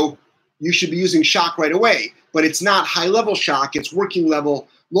 So you should be using shock right away, but it's not high-level shock. It's working level,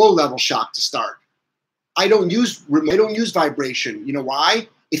 low-level shock to start. I don't use vibration. You know why?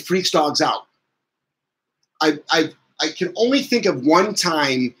 It freaks dogs out. I can only think of one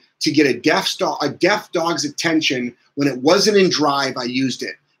time to get a deaf dog's attention when it wasn't in drive. I used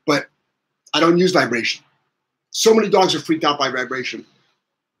it, but I don't use vibration. So many dogs are freaked out by vibration.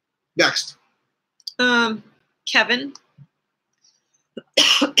 Next. Kevin.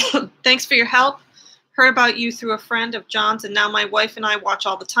 Thanks for your help. Heard about you through a friend of John's, and now my wife and I watch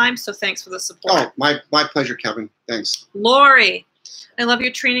all the time, so thanks for the support. Oh, my pleasure, Kevin. Thanks. Lori. I love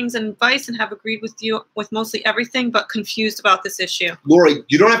your trainings and advice and have agreed with you with mostly everything, but confused about this issue. Lori,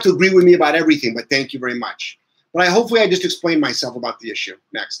 you don't have to agree with me about everything, but thank you very much. But hopefully I just explained myself about the issue.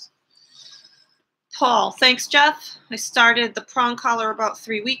 Next. Paul, thanks, Jeff. I started the prong collar about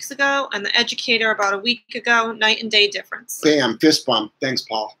 3 weeks ago and the educator about a week ago. Night and day difference. Bam, fist bump. Thanks,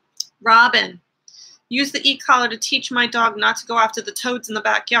 Paul. Robin, use the e-collar to teach my dog not to go after the toads in the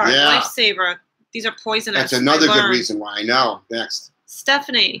backyard. Yeah. Lifesaver. These are poisonous. That's another good reason why. I know. Next.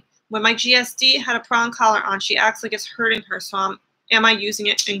 Stephanie, when my GSD had a prong collar on, she acts like it's hurting her. So am I using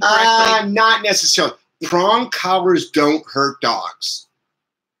it incorrectly? Not necessarily. Prong collars don't hurt dogs.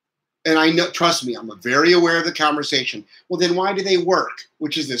 And I know, trust me, I'm very aware of the conversation. Well, then why do they work?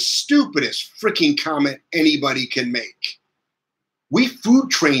 Which is the stupidest freaking comment anybody can make. We food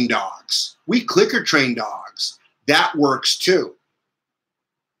train dogs. We clicker train dogs. That works too.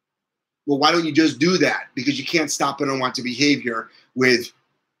 Well, why don't you just do that? Because you can't stop an unwanted behavior with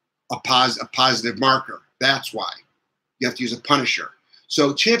a positive marker. That's why. You have to use a punisher.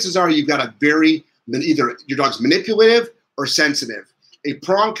 So chances are you've got either your dog's manipulative or sensitive. A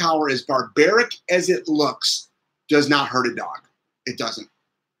prong collar, as barbaric as it looks, does not hurt a dog. It doesn't.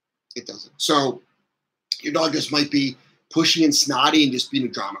 It doesn't. So your dog just might be pushy and snotty and just being a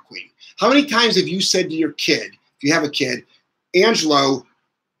drama queen. How many times have you said to your kid, if you have a kid, Angelo,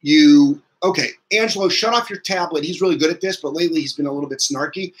 Angelo, shut off your tablet. He's really good at this, but lately he's been a little bit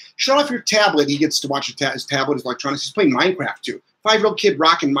snarky. Shut off your tablet. He gets to watch his tablet, his electronics. He's playing Minecraft too. 5-year-old kid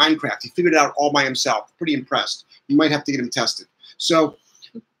rocking Minecraft. He figured it out all by himself. Pretty impressed. You might have to get him tested. So,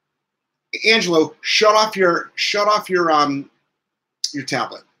 Angelo, shut off your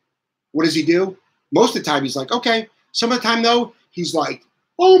tablet. What does he do? Most of the time, he's like, okay. Some of the time, though, he's like,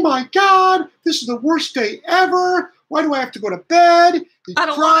 oh my God, this is the worst day ever. Why do I have to go to bed? I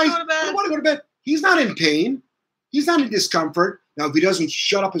don't want to go to bed. I don't want to go to bed. He's not in pain. He's not in discomfort. Now, if he doesn't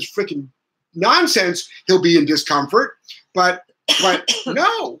shut up his freaking nonsense, he'll be in discomfort. But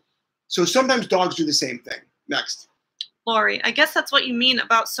no. So sometimes dogs do the same thing. Next. Lori, I guess that's what you mean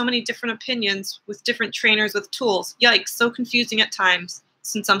about so many different opinions with different trainers with tools. Yikes, so confusing at times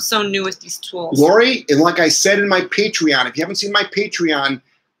since I'm so new with these tools. Lori, and like I said in my Patreon, if you haven't seen my Patreon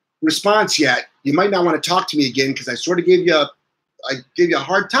response yet, you might not want to talk to me again because I sort of gave you a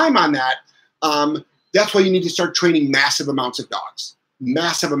hard time on that. That's why you need to start training massive amounts of dogs.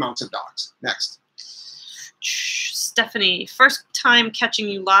 Massive amounts of dogs. Next. Stephanie, first time catching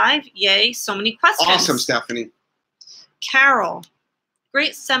you live. Yay, so many questions. Awesome, Stephanie. Carol,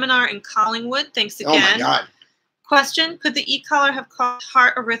 great seminar in Collingwood. Thanks again. Oh my God. Question, could the e-collar have caused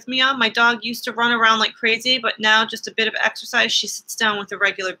heart arrhythmia? My dog used to run around like crazy, but now just a bit of exercise, she sits down with a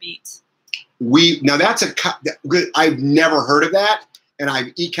regular beat. Now that's I've never heard of that, and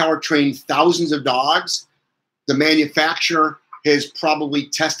I've e-collar trained thousands of dogs. The manufacturer has probably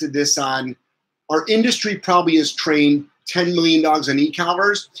tested this on, our industry probably has trained 10 million dogs on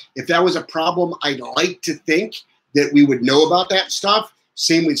e-collars. If that was a problem, I'd like to think that we would know about that stuff.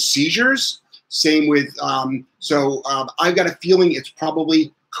 Same with seizures. Same with, I've got a feeling it's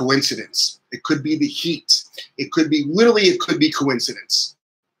probably coincidence. It could be the heat. It could be coincidence.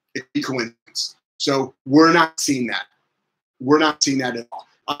 It could be coincidence. So we're not seeing that. We're not seeing that at all.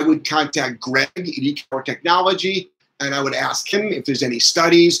 I would contact Greg at e-collar Technology, and I would ask him if there's any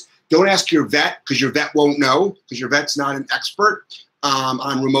studies. Don't ask your vet, because your vet won't know, because your vet's not an expert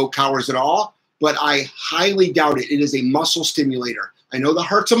on remote collars at all. But I highly doubt it. It is a muscle stimulator. I know the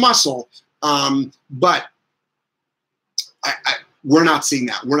heart's a muscle, but we're not seeing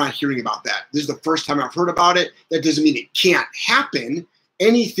that. We're not hearing about that. This is the first time I've heard about it. That doesn't mean it can't happen.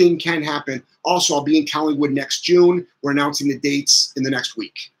 Anything can happen. Also, I'll be in Collingwood next June. We're announcing the dates in the next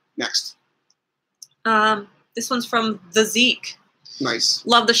week. Next. This one's from the Zeke. Nice.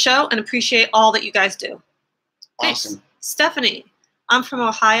 Love the show and appreciate all that you guys do. Awesome. Thanks. Stephanie, I'm from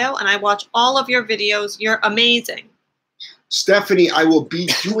Ohio and I watch all of your videos. You're amazing. Stephanie, I will be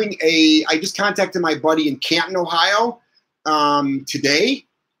doing I just contacted my buddy in Canton, Ohio today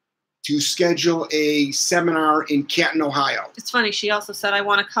to schedule a seminar in Canton, Ohio. It's funny. She also said, I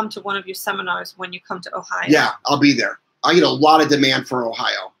want to come to one of your seminars when you come to Ohio. Yeah, I'll be there. I get a lot of demand for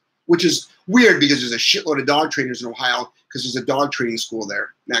Ohio, which is weird because there's a shitload of dog trainers in Ohio because there's a dog training school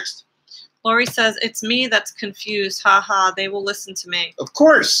there. Next. Lori says, it's me that's confused. Ha ha. They will listen to me. Of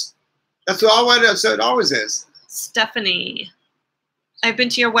course. That's what it always is. Stephanie, I've been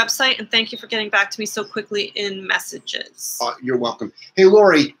to your website and thank you for getting back to me so quickly in messages. You're welcome. Hey,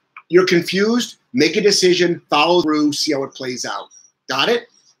 Lori, you're confused. Make a decision, follow through, see how it plays out. Got it?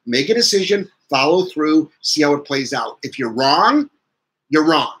 Make a decision, follow through, see how it plays out. If you're wrong, you're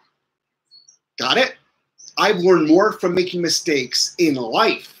wrong. Got it? I've learned more from making mistakes in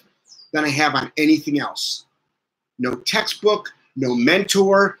life than I have on anything else. No textbook, no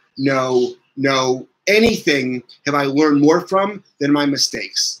mentor, no anything have I learned more from than my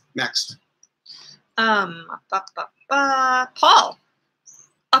mistakes. Next. Paul,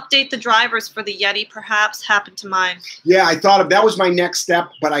 update the drivers for the Yeti, perhaps. Happened to mine. Yeah, I thought that was my next step,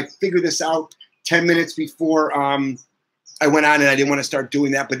 but I figured this out 10 minutes before I went on, and I didn't want to start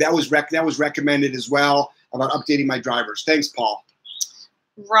doing that. But that was recommended as well about updating my drivers. Thanks, Paul.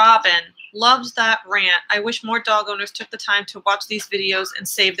 Robin, loved that rant. I wish more dog owners took the time to watch these videos and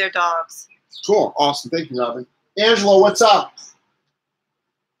save their dogs. Cool. Awesome. Thank you, Robin. Angelo, what's up?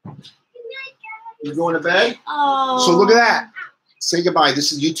 You going to bed? Oh. So look at that. Say goodbye.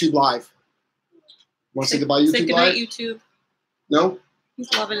 This is YouTube Live. Want to say goodbye, YouTube Say goodnight, YouTube. No?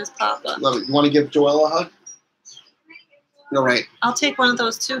 He's loving his papa. Love it. You want to give Joella a hug? All right. I'll take one of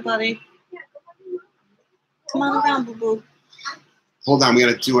those too, buddy. Come on around, boo-boo. Hold on. We got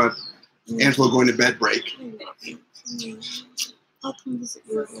to do a Angelo going to bed break. I'll come visit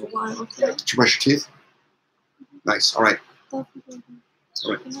you in a while, okay? Did you brush your teeth? Nice. All right. Love you,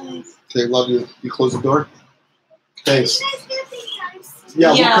 All right. good night. Okay, love you. You close the door? Thanks.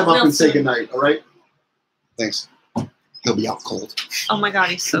 Yeah, we'll come up and say goodnight, all right? Thanks. He'll be out cold. Oh my God,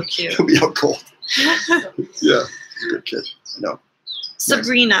 he's so cute. He'll be out cold. Yeah, good kid. No.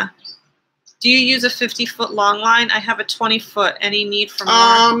 Sabrina, do you use a 50-foot long line? I have a 20-foot. Any need for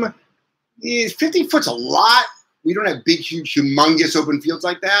more? 50 foot's a lot. We don't have big, huge, humongous open fields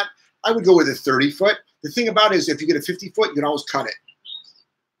like that. I would go with a 30-foot. The thing about it is if you get a 50-foot, you can always cut it.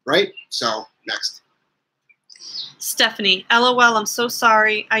 Right? So, next. Stephanie, LOL, I'm so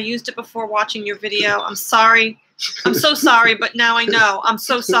sorry. I used it before watching your video. I'm sorry. I'm so sorry, but now I know. I'm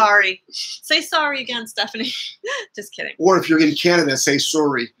so sorry. Say sorry again, Stephanie. Just kidding. Or if you're in Canada, say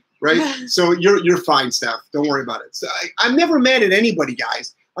sorry, right? So you're fine, Steph. Don't worry about it. So I'm never mad at anybody,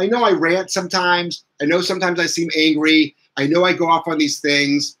 guys. I know I rant sometimes. I know sometimes I seem angry. I know I go off on these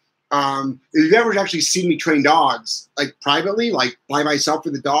things. If you've ever actually seen me train dogs, like privately, like by myself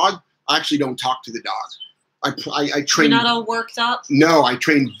with the dog, I actually don't talk to the dog. I train. You're not all worked up? No, I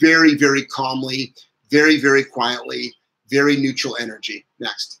train very, very calmly, very, very quietly, very neutral energy.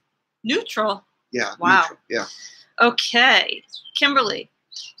 Next. Neutral? Yeah. Wow. Neutral. Yeah. Okay. Kimberly,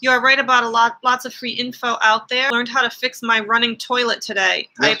 you are right about lots of free info out there. Learned how to fix my running toilet today.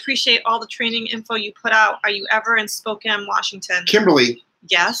 Yeah. I appreciate all the training info you put out. Are you ever in Spokane, Washington? Kimberly.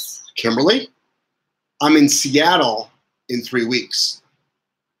 Yes. Kimberly, I'm in Seattle in 3 weeks.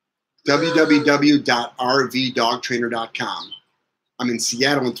 www.rvdogtrainer.com. I'm in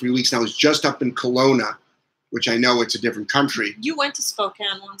Seattle in 3 weeks. And I was just up in Kelowna, which I know it's a different country. You went to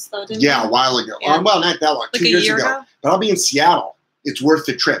Spokane once, though, didn't you? Yeah, a while ago. Yeah. Well, not that long, like 2 years year ago. But I'll be in Seattle. It's worth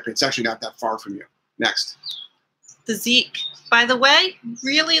the trip. It's actually not that far from you. Next. The Zeke. By the way,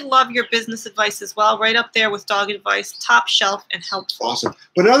 really love your business advice as well. Right up there with dog advice, top shelf and helpful. Awesome.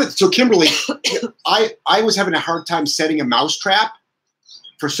 But so Kimberly, I was having a hard time setting a mouse trap.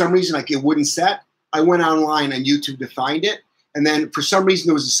 For some reason, like it wouldn't set. I went online on YouTube to find it. And then for some reason,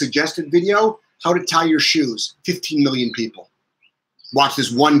 there was a suggested video, how to tie your shoes. 15 million people watch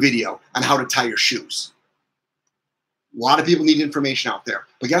this one video on how to tie your shoes. A lot of people need information out there.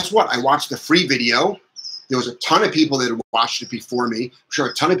 But guess what? I watched the free video. There was a ton of people that had watched it before me. I'm sure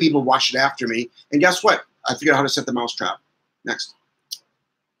a ton of people watched it after me. And guess what? I figured out how to set the mouse trap. Next.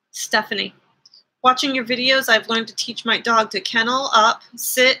 Stephanie. Watching your videos, I've learned to teach my dog to kennel up,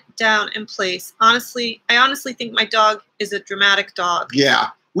 sit down, and place. I honestly think my dog is a dramatic dog. Yeah,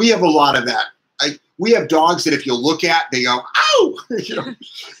 we have a lot of that. We have dogs that if you look at, they go, ow! You know? And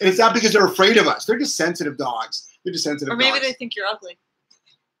it's not because they're afraid of us. They're just sensitive dogs. They're just sensitive Or maybe dogs. they think you're ugly.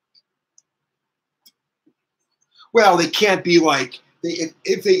 Well, they can't be like,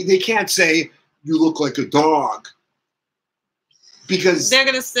 they can't say, you look like a dog. Because they're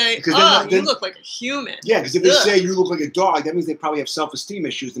going to say, oh, you look like a human. Yeah, because if they say you look like a dog, that means they probably have self-esteem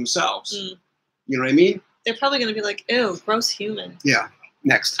issues themselves. Mm. You know what I mean? They're probably going to be like, ew, gross human. Yeah.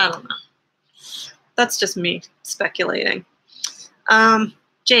 Next. I don't know. That's just me speculating.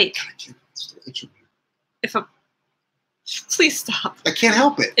 Jake, please stop. I can't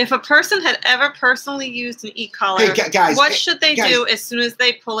help it. If a person had ever personally used an e-collar, guys, what should they do as soon as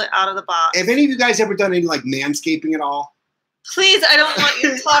they pull it out of the box? Have any of you guys ever done any like manscaping at all? Please, I don't want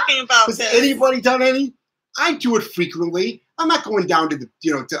you talking about Has this. anybody done any? I do it frequently. I'm not going down to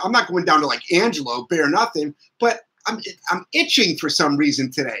I'm not going down to like Angelo, bare nothing, but I'm itching for some reason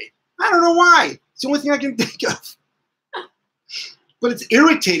today. I don't know why. It's the only thing I can think of. But it's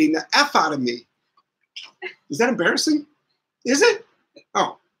irritating the F out of me. Is that embarrassing? Is it?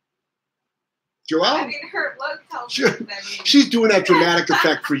 Oh. Joelle? I mean, her look tells me that. She's doing that dramatic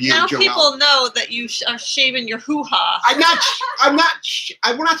effect for you, now Joelle. People know that you are shaving your hoo-ha. We're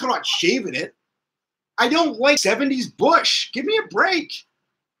not talking about shaving it. I don't like 70s bush. Give me a break.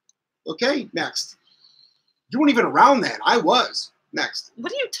 Okay, next. You weren't even around then. I was. Next.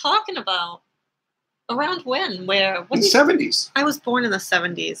 What are you talking about? Around when? Where? In the 70s. I was born in the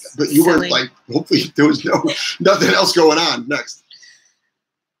 70s. But you weren't like, hopefully there was nothing else going on. Next.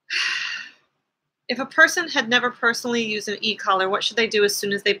 If a person had never personally used an e-collar, what should they do as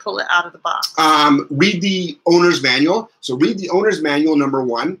soon as they pull it out of the box? Read the owner's manual. So read the owner's manual, number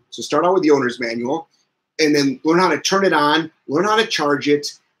one. So start out with the owner's manual. And then learn how to turn it on, learn how to charge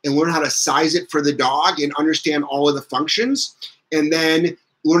it, and learn how to size it for the dog and understand all of the functions. And then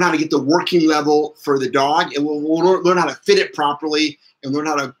learn how to get the working level for the dog. And we'll learn how to fit it properly and learn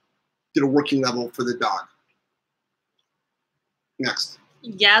how to get a working level for the dog. Next.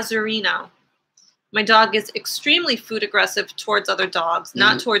 Yazarino. My dog is extremely food aggressive towards other dogs,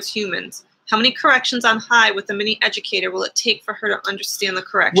 not towards humans. How many corrections on high with a mini educator will it take for her to understand the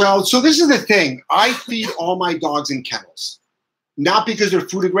correction? Well, so this is the thing. I feed all my dogs in kennels. Not because they're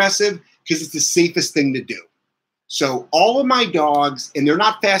food aggressive, because it's the safest thing to do. So all of my dogs, and they're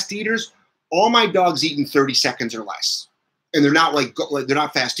not fast eaters, all my dogs eat in 30 seconds or less. And they're not they're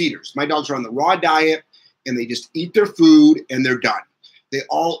not fast eaters. My dogs are on the raw diet, and they just eat their food, and they're done. They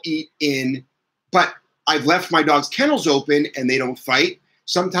all eat but I've left my dogs' kennels open, and they don't fight.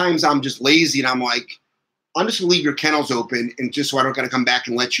 Sometimes I'm just lazy, and I'm like, I'm just going to leave your kennels open, and just so I don't got to come back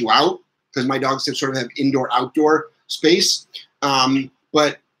and let you out, because my dogs sort of have indoor-outdoor space.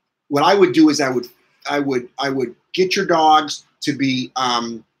 But what I would do is I would get your dogs to be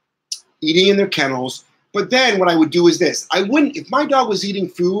eating in their kennels. But then what I would do is this. If my dog was eating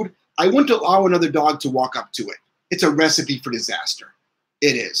food, I wouldn't allow another dog to walk up to it. It's a recipe for disaster.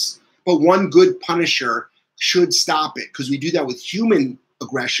 It is. But one good punisher should stop it, because we do that with human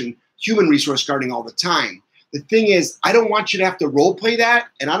aggression, human resource guarding all the time. The thing is, I don't want you to have to role play that,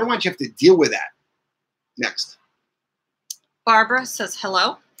 and I don't want you to have to deal with that. Next. Barbara says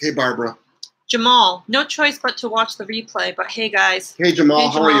hello. Hey, Barbara. Jamal, no choice but to watch the replay, but hey, guys. Hey, Jamal.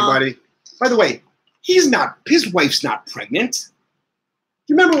 How are you, buddy? By the way, his wife's not pregnant.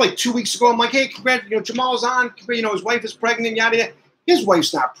 You remember like 2 weeks ago, I'm like, hey, Jamal's on, his wife is pregnant, yada, yada. His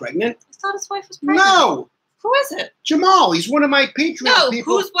wife's not pregnant. I thought his wife was pregnant. No. Who is it? Jamal. He's one of my Patreon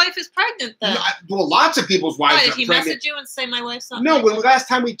people. Whose wife is pregnant then? Well, lots of people's wives are pregnant. Did he message you and say my wife's not pregnant? pregnant? When the last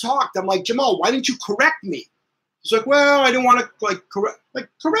time we talked, I'm like, Jamal, why didn't you correct me? He's like, well, I didn't want to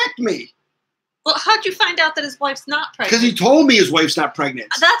correct me. Well, how'd you find out that his wife's not pregnant? Because he told me his wife's not pregnant.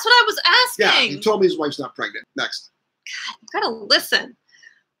 That's what I was asking. Yeah, he told me his wife's not pregnant. Next. God, you gotta listen.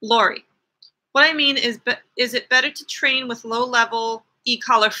 Lori, what I mean is it better to train with low-level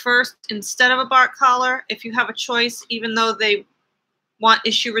e-collar first instead of a bark collar if you have a choice, even though they want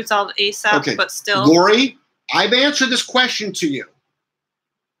issue resolved ASAP, but still? Lori, I've answered this question to you.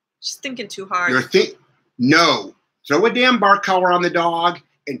 Just thinking too hard. No. Throw a damn bark collar on the dog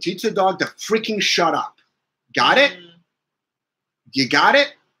and teach the dog to freaking shut up. Got it? You got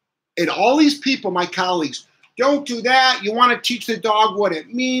it? And all these people, my colleagues, don't do that. You want to teach the dog what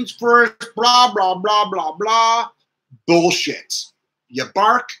it means first, blah, blah, blah, blah, blah. Bullshit. You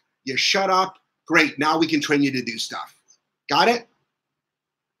bark, you shut up. Great. Now we can train you to do stuff. Got it?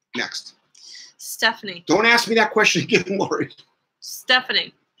 Next. Stephanie. Don't ask me that question again, Lori.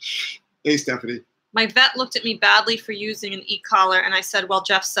 Stephanie. Hey, Stephanie. My vet looked at me badly for using an e-collar, and I said, well,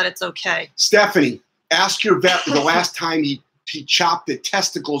 Jeff said it's okay. Stephanie, ask your vet the last time he chopped the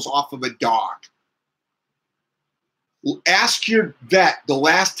testicles off of a dog. Ask your vet the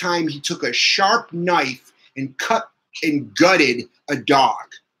last time he took a sharp knife and cut and gutted a dog.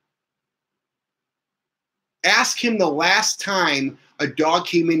 Ask him the last time a dog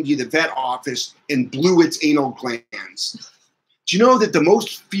came into the vet office and blew its anal glands. Do you know that the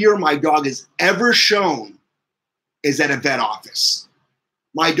most fear my dog has ever shown is at a vet office?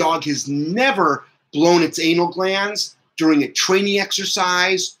 My dog has never blown its anal glands during a training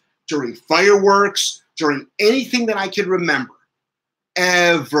exercise, during fireworks, during anything that I can remember.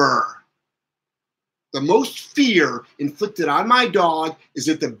 Ever. The most fear inflicted on my dog is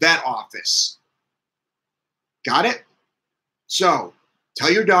at the vet office. Got it? So,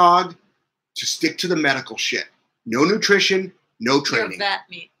 tell your dog to stick to the medical shit. No nutrition, no training. Your vet,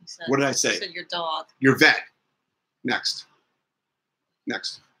 you said. What did I say? You said your dog. Your vet. Next.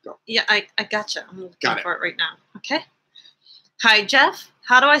 Go. Yeah, I gotcha. I'm looking for it right now. Okay. Hi, Jeff.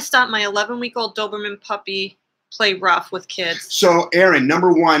 How do I stop my 11-week-old Doberman puppy play rough with kids? So, Aaron,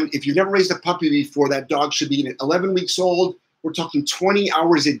 number one, if you've never raised a puppy before, that dog should be 11 weeks old. We're talking 20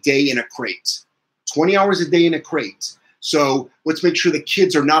 hours a day in a crate. 20 hours a day in a crate. So let's make sure the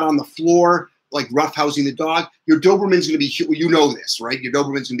kids are not on the floor, like roughhousing the dog. Your Doberman's going to be huge. Well, you know this, right? Your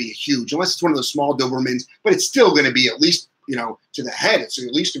Doberman's going to be huge, unless it's one of those small Dobermans, but it's still going to be at least, to the head. It's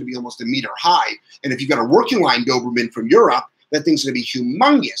at least going to be almost a meter high. And if you've got a working line Doberman from Europe, that thing's going to be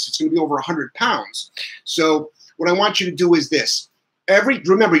humongous. It's going to be over 100 pounds. So what I want you to do is this.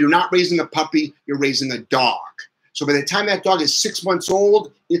 Remember, you're not raising a puppy, you're raising a dog. So by the time that dog is 6 months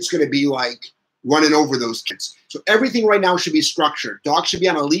old, it's going to be like running over those kids. So everything right now should be structured. Dog should be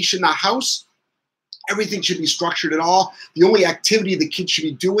on a leash in the house. Everything should be structured at all. The only activity the kid should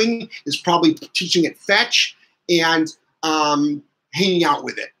be doing is probably teaching it fetch and hanging out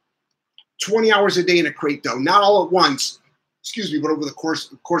with it. 20 hours a day in a crate, though. Not all at once, but over the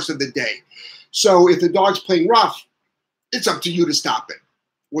course of the day. So if the dog's playing rough, it's up to you to stop it.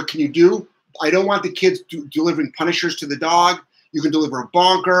 What can you do? I don't want the kids delivering punishers to the dog. You can deliver a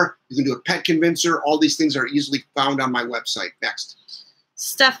bonker. You can do a pet convincer. All these things are easily found on my website. Next.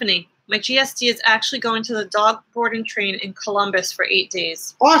 Stephanie, my GSD is actually going to the dog board and train in Columbus for 8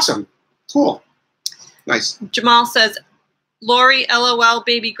 days. Awesome. Cool. Nice. Jamal says, Lori, LOL,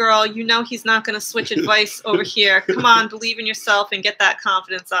 baby girl, you know he's not going to switch advice over here. Come on, believe in yourself and get that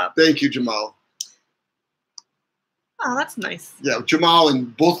confidence up. Thank you, Jamal. Oh, that's nice. Yeah, Jamal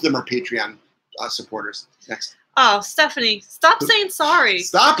and both of them are Patreon supporters. Next. Oh, Stephanie, stop saying sorry.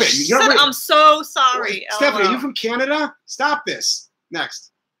 Stop it. I'm so sorry. Stephanie, are you from Canada? Stop this.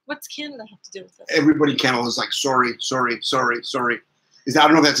 Next. What's Canada have to do with this? Everybody in Canada is like, sorry. I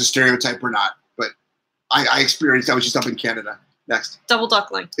don't know if that's a stereotype or not, but I experienced that. I was just up in Canada. Next. Double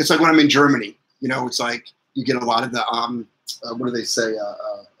duckling. It's like when I'm in Germany. It's like you get a lot of the, what do they say?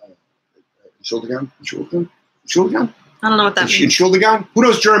 Entschuldigung? I don't know what that means. Entschuldigung? Who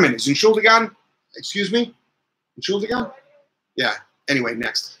knows German? Is Entschuldigung? Excuse me? Entschuldigung? Yeah. Anyway,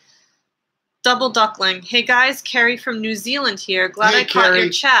 next. Double duckling. Hey guys, Carrie from New Zealand here. Glad I caught your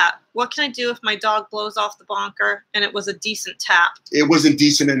chat. What can I do if my dog blows off the bonker and it was a decent tap? It wasn't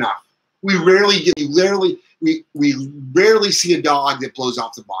decent enough. We rarely see a dog that blows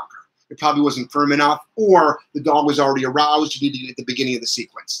off the bonker. It probably wasn't firm enough, or the dog was already aroused. You need to get at the beginning of the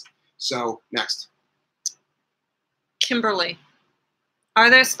sequence. So next. Kimberly, are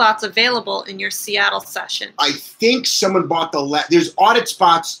there spots available in your Seattle session? I think someone bought there's audit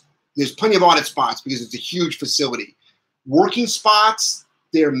spots. There's plenty of audit spots because it's a huge facility. Working spots,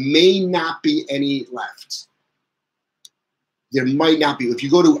 there may not be any left. There might not be. If you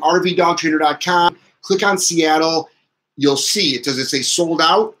go to rvdogtrainer.com, click on Seattle, you'll see it. Does it say sold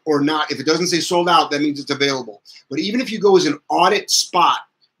out or not? If it doesn't say sold out, that means it's available. But even if you go as an audit spot,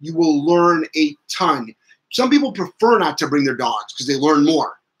 you will learn a ton. Some people prefer not to bring their dogs because they learn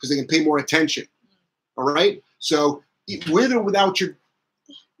more, because they can pay more attention. All right? So with or without your...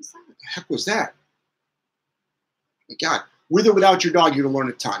 What the heck was that? My God. With or without your dog, you're going to learn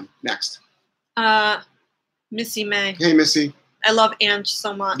a ton. Next. Missy May. Hey, Missy. I love Ange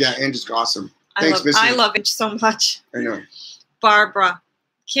so much. Yeah, Ange is awesome. Thanks, Missy. I love Ange so much. I know. Barbara.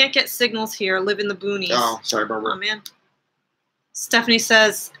 Can't get signals here. Live in the boonies. Oh, sorry, Barbara. Oh, man. Stephanie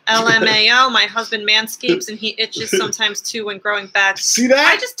says, LMAO, my husband manscapes and he itches sometimes too when growing back. See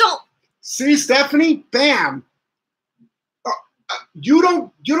that? I just don't. See, Stephanie? Bam. You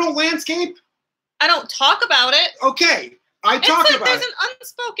don't landscape? I don't talk about it. Okay. I talk about it. There's an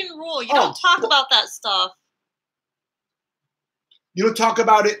unspoken rule. You don't talk about that stuff. You don't talk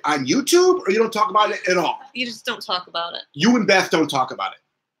about it on YouTube, or you don't talk about it at all? You just don't talk about it. You and Beth don't talk about it.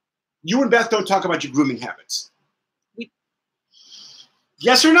 You and Beth don't talk about your grooming habits.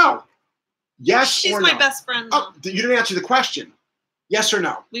 Yes or no? Yes She's or my no? best friend. Oh, you didn't answer the question. Yes or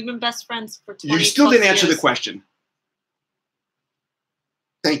no? We've been best friends for 20 You still didn't answer years. the question.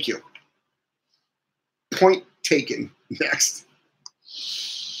 Thank you. Point taken. Next.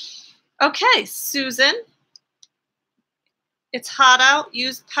 Okay, Susan. It's hot out.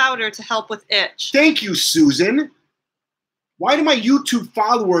 Use powder to help with itch. Thank you, Susan. Why do my YouTube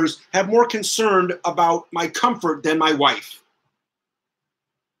followers have more concern about my comfort than my wife?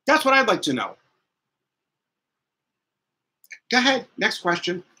 That's what I'd like to know. Go ahead. Next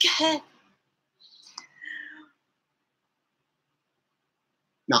question. Go ahead.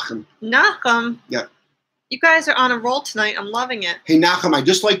 Nachum. Nachum. Yeah. You guys are on a roll tonight. I'm loving it. Hey, Nachum, I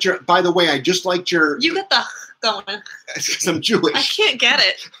just liked your, by the way, I just liked your. You get the going. It's because I'm Jewish. I can't get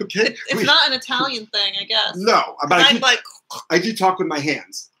it. Okay. It's not an Italian thing, I guess. No, but I'm like. I do talk with my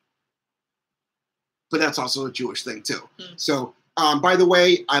hands. But that's also a Jewish thing, too. So, by the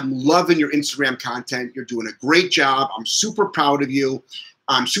way, I'm loving your Instagram content. You're doing a great job. I'm super proud of you.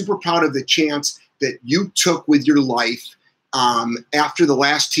 I'm super proud of the chance that you took with your life after the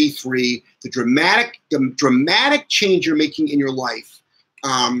last T3, the dramatic change you're making in your life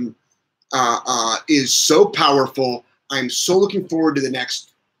is so powerful. I'm so looking forward to the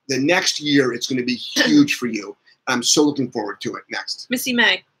next year. It's going to be huge for you. I'm so looking forward to it. Next. Missy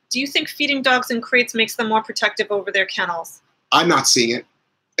May, do you think feeding dogs in crates makes them more protective over their kennels? I'm not seeing it.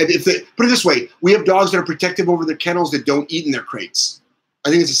 And put it this way, we have dogs that are protective over their kennels that don't eat in their crates. I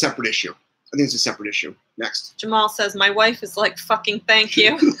think it's a separate issue. Next. Jamal says, my wife is like, fucking thank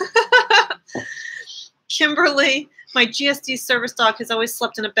you. Kimberly, my GSD service dog has always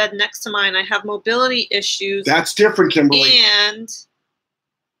slept in a bed next to mine. I have mobility issues. That's different, Kimberly. And,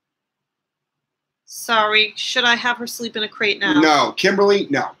 sorry, should I have her sleep in a crate now? No, Kimberly,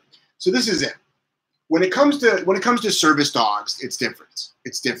 no. So this is it. When it comes to service dogs, it's different.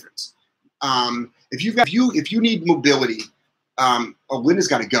 If you need mobility, Linda's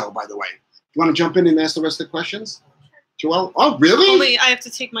got to go, by the way. You want to jump in and ask the rest of the questions? Joelle? Oh, really? Only I have to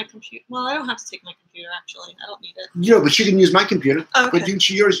take my computer. Well, I don't have to take my computer, actually. I don't need it. No, but she can use my computer. Oh, okay. But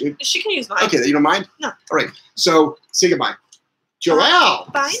yours. She can use mine. Okay, you don't mind? No. All right. So say goodbye. Joelle,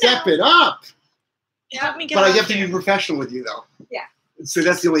 Bye step now. it up. Help me get But I out have to here. be professional with you, though. Yeah. So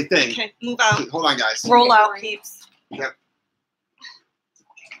that's the only thing. Okay, move out. Hold on, guys. Roll out, peeps. Yep.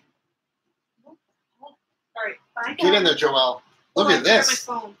 All right, bye. Get in there, Joelle. Look Hold at on, I forgot this.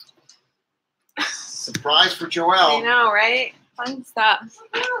 my phone. Surprise for I Joelle. know, right? Fun stuff.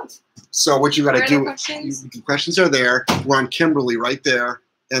 So what you got to Are there do? questions? The questions are there. We're on Kimberly right there,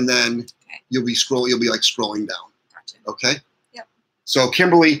 and then you'll be like scrolling down. Gotcha. Okay. Yep. So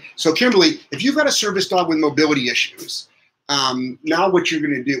Kimberly, if you've got a service dog with mobility issues, now what you're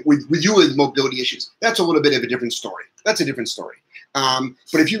going to do with you with mobility issues, that's a little bit of a different story. But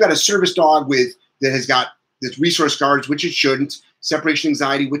if you've got a service dog that has got this resource guards, which it shouldn't, separation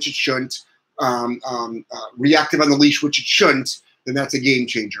anxiety, which it shouldn't, reactive on the leash, which it shouldn't, then that's a game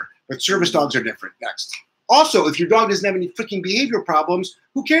changer. But service dogs are different. Next. Also, if your dog doesn't have any freaking behavior problems,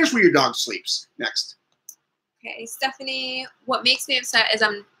 who cares where your dog sleeps? Next. Okay, Stephanie, what makes me upset is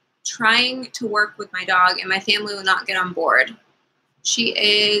I'm trying to work with my dog and my family will not get on board. She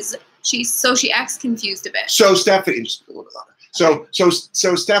acts confused a bit. So Stephanie, just a little bit louder. So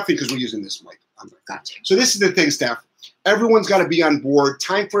Stephanie, because we're using this mic. Gotcha. So this is the thing, Steph. Everyone's got to be on board.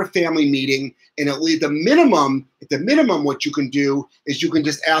 Time for a family meeting, and at the minimum, what you can do is you can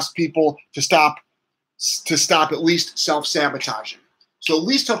just ask people to stop at least self-sabotaging. So at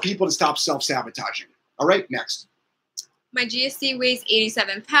least tell people to stop self-sabotaging. All right, next. My GSD weighs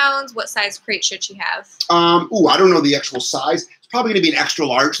 87 pounds. What size crate should she have? I don't know the actual size. It's probably going to be an extra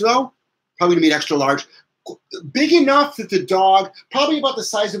large, though. Big enough that the dog, probably about the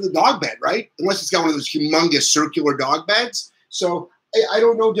size of the dog bed, right? Unless it's got one of those humongous circular dog beds. So I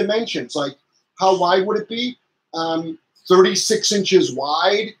don't know dimensions. Like, how wide would it be? 36 inches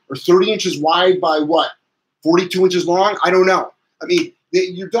wide or 30 inches wide by what? 42 inches long? I don't know. I mean,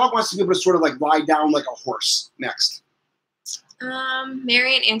 your dog wants to be able to sort of like lie down like a horse. Next.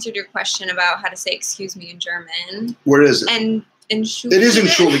 Marion answered your question about how to say excuse me in German. Where is it? And it is in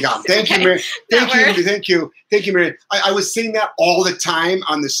Entschuldigung. Thank you, Marion. Thank you, Marion. I was saying that all the time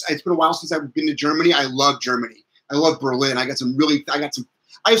on this. It's been a while since I've been to Germany. I love Germany. I love Berlin. I have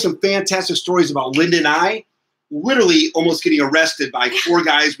some fantastic stories about Linda and I literally almost getting arrested by 4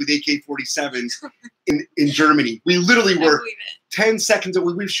 guys with AK-47s in Germany. We literally were 10 seconds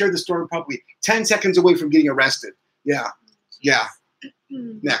away. We've shared the story probably 10 seconds away from getting arrested. Yeah.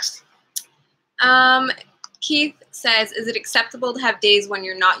 Next. Keith says, is it acceptable to have days when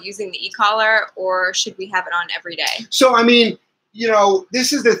you're not using the e-collar, or should we have it on every day? So, I mean, you know,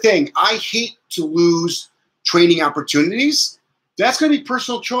 this is the thing. I hate to lose training opportunities. That's going to be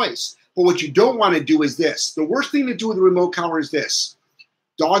personal choice. But what you don't want to do is this. The worst thing to do with a remote collar is this.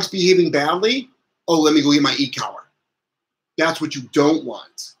 Dogs behaving badly. Oh, let me go get my e-collar. That's what you don't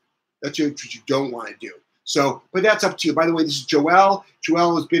want. That's what you don't want to do. So, but that's up to you. By the way, this is Joelle.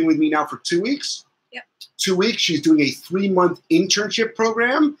 Joelle has been with me now for 2 weeks. Yep. 2 weeks. She's doing a 3-month internship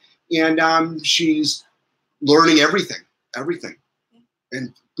program, and she's learning everything.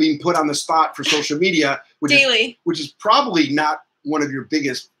 And being put on the spot for social media, which is probably not one of your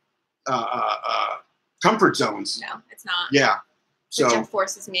biggest comfort zones. No, it's not. Yeah. So Jeff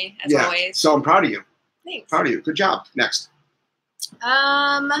forces me, as always. So I'm proud of you. Thanks. Proud of you. Good job. Next.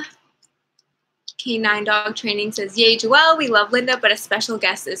 K9 Dog Training says, yay, Joelle, we love Linda, but a special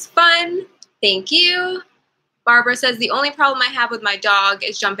guest is fun. Thank you. Barbara says, the only problem I have with my dog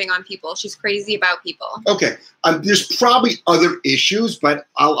is jumping on people. She's crazy about people. Okay. There's probably other issues, but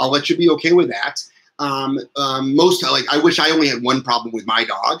I'll let you be okay with that. I wish I only had one problem with my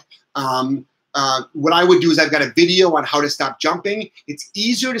dog. What I would do is I've got a video on how to stop jumping. It's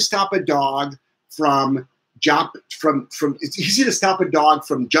easier to stop a dog from it's easier to stop a dog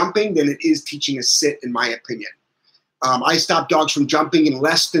from jumping than it is teaching a sit, in my opinion. I stop dogs from jumping in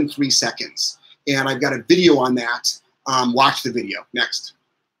less than 3 seconds. And I've got a video on that. Watch the video. Next.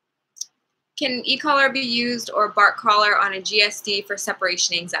 Can e-collar be used or bark collar on a GSD for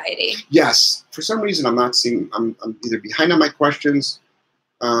separation anxiety? Yes. For some reason, I'm not seeing, I'm either behind on my questions.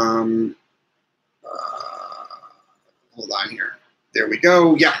 Hold on here. There we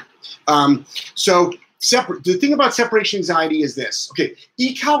go. Yeah. The thing about separation anxiety is this. Okay,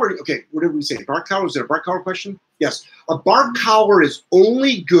 e-collar, okay, what did we say? Bark collar, is it a bark collar question? Yes. A bark collar is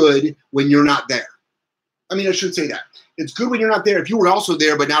only good when you're not there. I mean, I should say that. It's good when you're not there. If you were also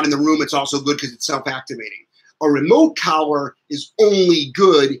there but not in the room, it's also good because it's self-activating. A remote collar is only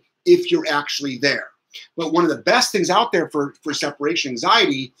good if you're actually there. But one of the best things out there for separation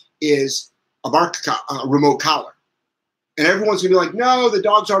anxiety is a remote collar. And everyone's gonna be like, no, the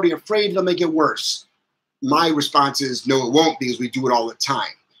dog's already afraid, it'll make it worse. My response is, no, it won't, because we do it all the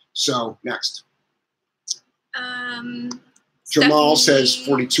time. So, next. Jamal says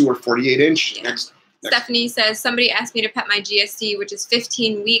 42 or 48 inch. Yeah. Next. Stephanie says, somebody asked me to pet my GSD, which is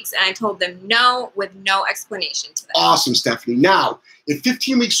 15 weeks, and I told them no, with no explanation to them. Awesome, Stephanie. Now, at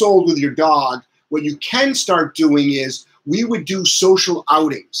 15 weeks old with your dog, what you can start doing is we would do social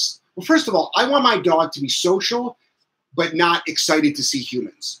outings. Well, first of all, I want my dog to be social, but not excited to see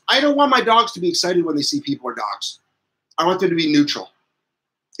humans. I don't want my dogs to be excited when they see people or dogs. I want them to be neutral.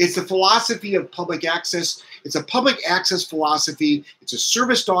 It's the philosophy of public access. It's a public access philosophy. It's a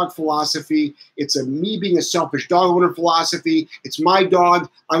service dog philosophy. It's a me being a selfish dog owner philosophy. It's my dog.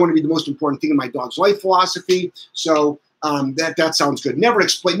 I want to be the most important thing in my dog's life philosophy. So that sounds good. Never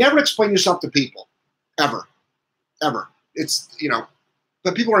explain yourself to people, ever. It's,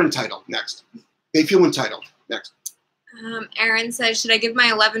 but people are entitled. Next. They feel entitled. Next. Aaron says, should I give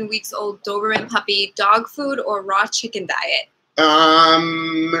my 11 weeks old Doberman puppy dog food or raw chicken diet? At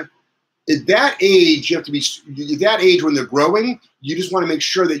that age, you have to be, at that age when they're growing, you just want to make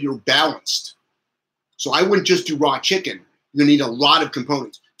sure that you're balanced. So I wouldn't just do raw chicken. You need a lot of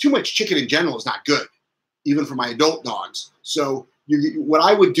components. Too much chicken in general is not good, even for my adult dogs. So what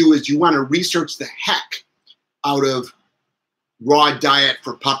I would do is you want to research the heck out of raw diet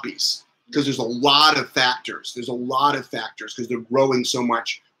for puppies, because there's a lot of factors. There's a lot of factors because they're growing so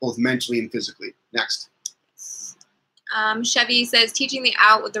much, both mentally and physically. Next. Chevy says, teaching the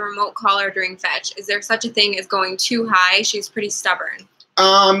out with the remote collar during fetch. Is there such a thing as going too high? She's pretty stubborn.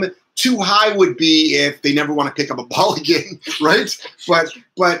 Too high would be if they never want to pick up a ball again, right? But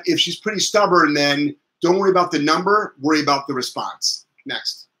if she's pretty stubborn, then don't worry about the number, worry about the response.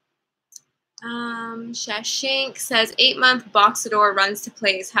 Next. Shashank says, 8-month Boxador runs to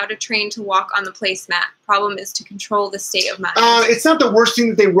place. How to train to walk on the placemat. Problem is to control the state of mind. It's not the worst thing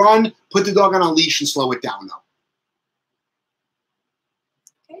that they run. Put the dog on a leash and slow it down, though.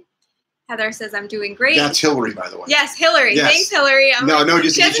 Okay. Heather says, I'm doing great. That's Hillary, by the way. Yes, Hillary. Yes. Thanks, Hillary.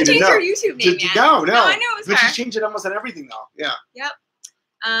 Just she hasn't changed her YouTube name yet. No, I know it was her. But she's changed it almost on everything, though. Yeah. Yep.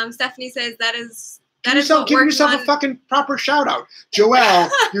 Stephanie says, give yourself a fucking proper shout out. Joelle,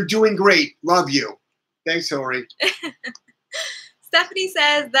 you're doing great. Love you. Thanks, Hillary. Stephanie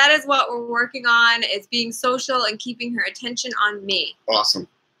says that is what we're working on, is being social and keeping her attention on me. Awesome.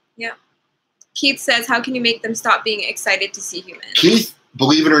 Yep. Keith says, how can you make them stop being excited to see humans? Keith,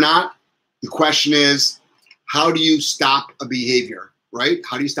 believe it or not, the question is, how do you stop a behavior, right?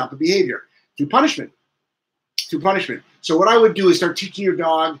 How do you stop a behavior? Through punishment. Through punishment. So what I would do is start teaching your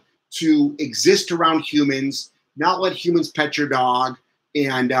dog to exist around humans not let humans pet your dog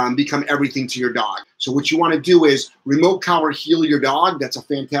and become everything to your dog. So what you want to do is remote collar heel your dog. That's a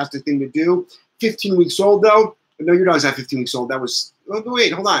fantastic thing to do. 15 weeks old though. No, your dog's not 15 weeks old. That was, oh,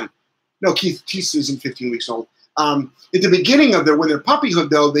 wait, hold on. No, Keith isn't 15 weeks old. At the beginning of when they're puppyhood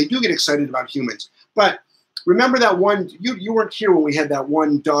though, they do get excited about humans. But remember that one, you weren't here when we had that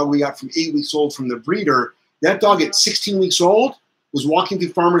one dog we got from 8 weeks old from the breeder. That dog at 16 weeks old was walking through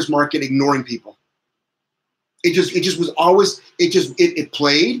farmer's market ignoring people. It just was always, it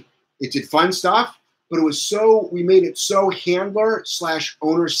played, it did fun stuff, but it was we made it so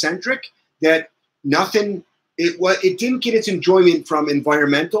handler/owner centric that nothing, it didn't get its enjoyment from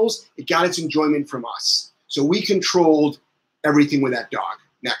environmentals, it got its enjoyment from us. So we controlled everything with that dog.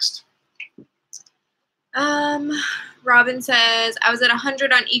 Next. Robin says, I was at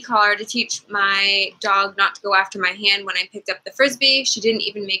 100 on e-collar to teach my dog not to go after my hand when I picked up the Frisbee. She didn't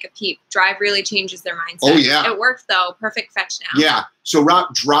even make a peep. Drive really changes their mindset. Oh, yeah. It worked, though. Perfect fetch now. Yeah. So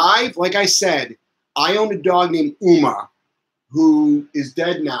Drive, like I said, I owned a dog named Uma who is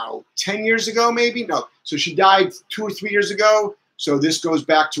dead now. 10 years ago, maybe? No. So she died 2 or 3 years ago. So this goes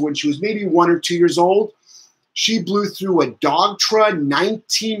back to when she was maybe 1 or 2 years old. She blew through a Dogtra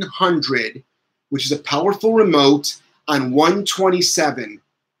 1900, which is a powerful remote, on 127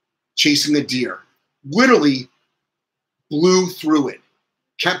 chasing a deer. Literally blew through it.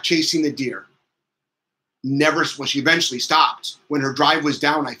 Kept chasing the deer. Well, she eventually stopped. When her drive was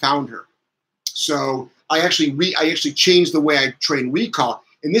down, I found her. So I actually changed the way I train recall.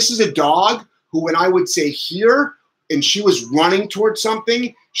 And this is a dog who, when I would say here, and she was running towards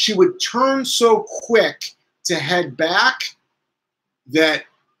something, she would turn so quick to head back that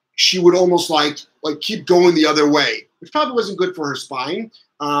she would almost like keep going the other way, which probably wasn't good for her spine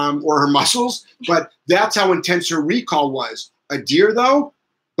or her muscles, but that's how intense her recall was. A deer though,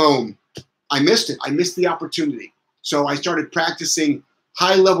 boom, I missed it. I missed the opportunity. So I started practicing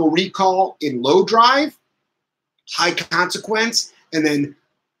high level recall in low drive, high consequence, and then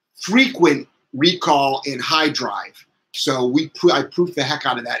frequent recall in high drive. So I proved the heck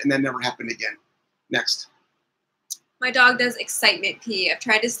out of that, and that never happened again. Next. My dog does excitement pee. I've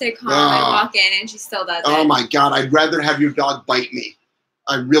tried to stay calm. I walk in and she still does it. Oh my God, I'd rather have your dog bite me.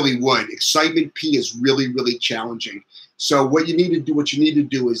 I really would. Excitement pee is really, really challenging. So what you need to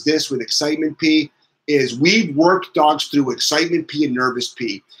do is this with excitement pee is we work dogs through excitement pee and nervous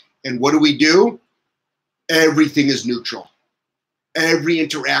pee. And what do? Everything is neutral. Every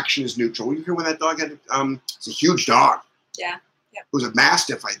interaction is neutral. Were you here when that dog had it's a huge dog. Yeah. Yep. It was a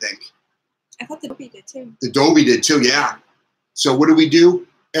Mastiff, I think. I thought the Dobie did too. The Dobie did too, yeah. So what do?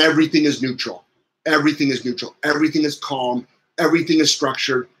 Everything is neutral. Everything is neutral. Everything is calm. Everything is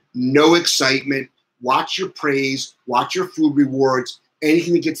structured. No excitement. Watch your praise. Watch your food rewards.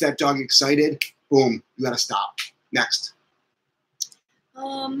 Anything that gets that dog excited, boom, you gotta stop. Next.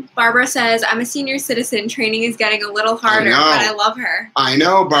 Barbara says, I'm a senior citizen. Training is getting a little harder, but I love her. I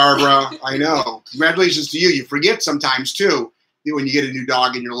know, Barbara. I know. Congratulations to you. You forget sometimes too when you get a new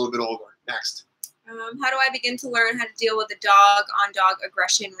dog and you're a little bit older. Next. How do I begin to learn how to deal with the dog-on-dog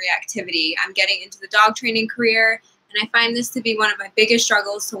aggression reactivity? I'm getting into the dog training career, and I find this to be one of my biggest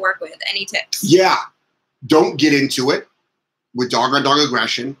struggles to work with. Any tips? Yeah. Don't get into it with dog-on-dog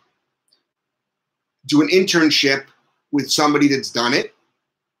aggression. Do an internship with somebody that's done it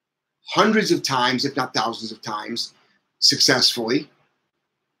hundreds of times, if not thousands of times, successfully.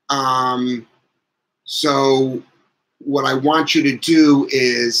 So what I want you to do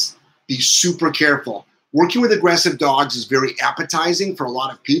is be super careful. Working with aggressive dogs is very appetizing for a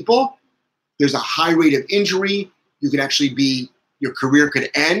lot of people. There's a high rate of injury. You can actually your career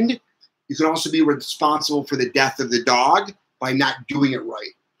could end. You can also be responsible for the death of the dog by not doing it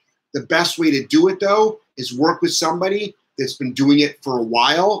right. The best way to do it, though, is work with somebody that's been doing it for a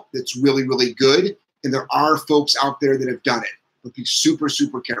while, that's really, really good. And there are folks out there that have done it. But be super,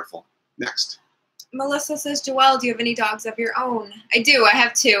 super careful. Next. Melissa says, Joelle, do you have any dogs of your own? I do. I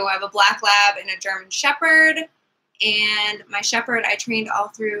have 2. I have a black lab and a German shepherd. And my shepherd, I trained all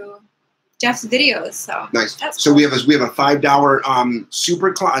through Jeff's videos. So nice. That's so cool. we have a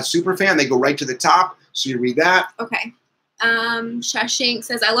 $5 super fan. They go right to the top. So you read that. Okay. Shashank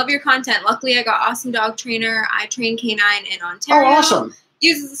says, I love your content. Luckily, I got awesome dog trainer. I train canine in Ontario. Oh, awesome.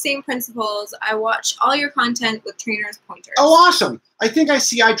 Uses the same principles. I watch all your content with trainers' pointers. Oh, awesome. I think I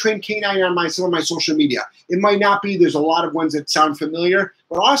see I Train Canine on some of my social media. It might not be. There's a lot of ones that sound familiar,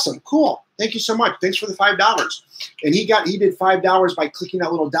 but awesome. Cool. Thank you so much. Thanks for the $5. And he did $5 by clicking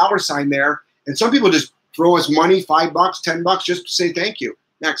that little dollar sign there. And some people just throw us money, $5, $10, just to say thank you.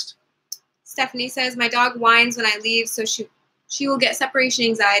 Next. Stephanie says, my dog whines when I leave, so she will get separation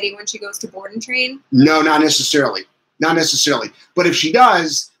anxiety when she goes to board and train? No, not necessarily. Not necessarily. But if she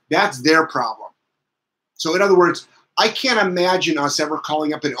does, that's their problem. So in other words, I can't imagine us ever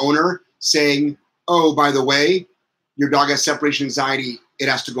calling up an owner saying, oh, by the way, your dog has separation anxiety. It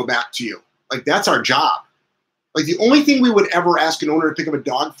has to go back to you. Like, that's our job. Like, the only thing we would ever ask an owner to pick up a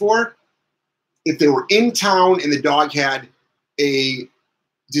dog for, if they were in town and the dog had a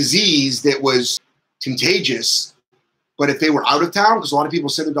disease that was contagious, but if they were out of town, because a lot of people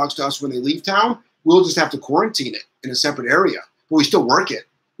send their dogs to us when they leave town, we'll just have to quarantine it in a separate area. But we still work it.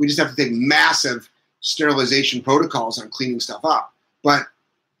 We just have to take massive sterilization protocols on cleaning stuff up. But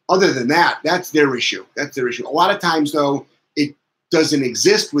other than that, that's their issue. That's their issue. A lot of times, though, it doesn't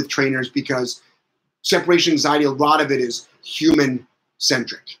exist with trainers because separation anxiety, a lot of it is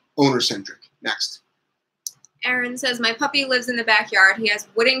human-centric, owner-centric. Next. Aaron says, my puppy lives in the backyard. He has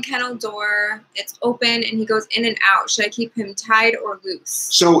wooden kennel door. It's open, and he goes in and out. Should I keep him tied or loose?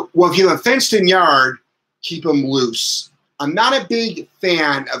 So, well, if you have a fenced-in yard, keep him loose. I'm not a big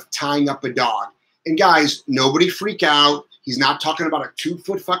fan of tying up a dog. And guys, nobody freak out. He's not talking about a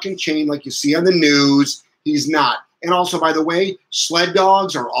 2-foot fucking chain like you see on the news. He's not. And also, by the way, sled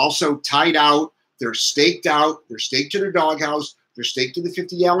dogs are also tied out. They're staked out. They're staked to their doghouse. They're staked to the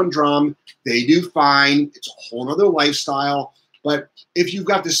 50-gallon drum. They do fine. It's a whole other lifestyle. But if you've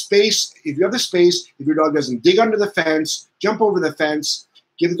got the space, if you have the space, if your dog doesn't dig under the fence, jump over the fence,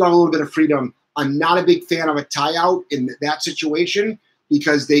 give the dog a little bit of freedom. I'm not a big fan of a tie-out in that situation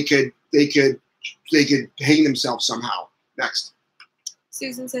because they could hang themselves somehow. Next.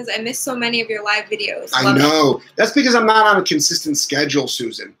 Susan says, I miss so many of your live videos. I know. That's because I'm not on a consistent schedule,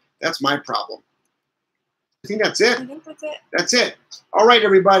 Susan. That's my problem. I think that's it. I think that's it. That's it. All right,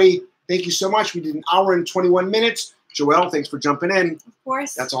 everybody. Thank you so much. We did an hour and 21 minutes. Joelle, thanks for jumping in. Of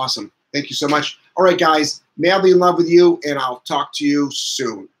course. That's awesome. Thank you so much. All right, guys. May I be in love with you, and I'll talk to you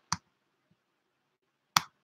soon.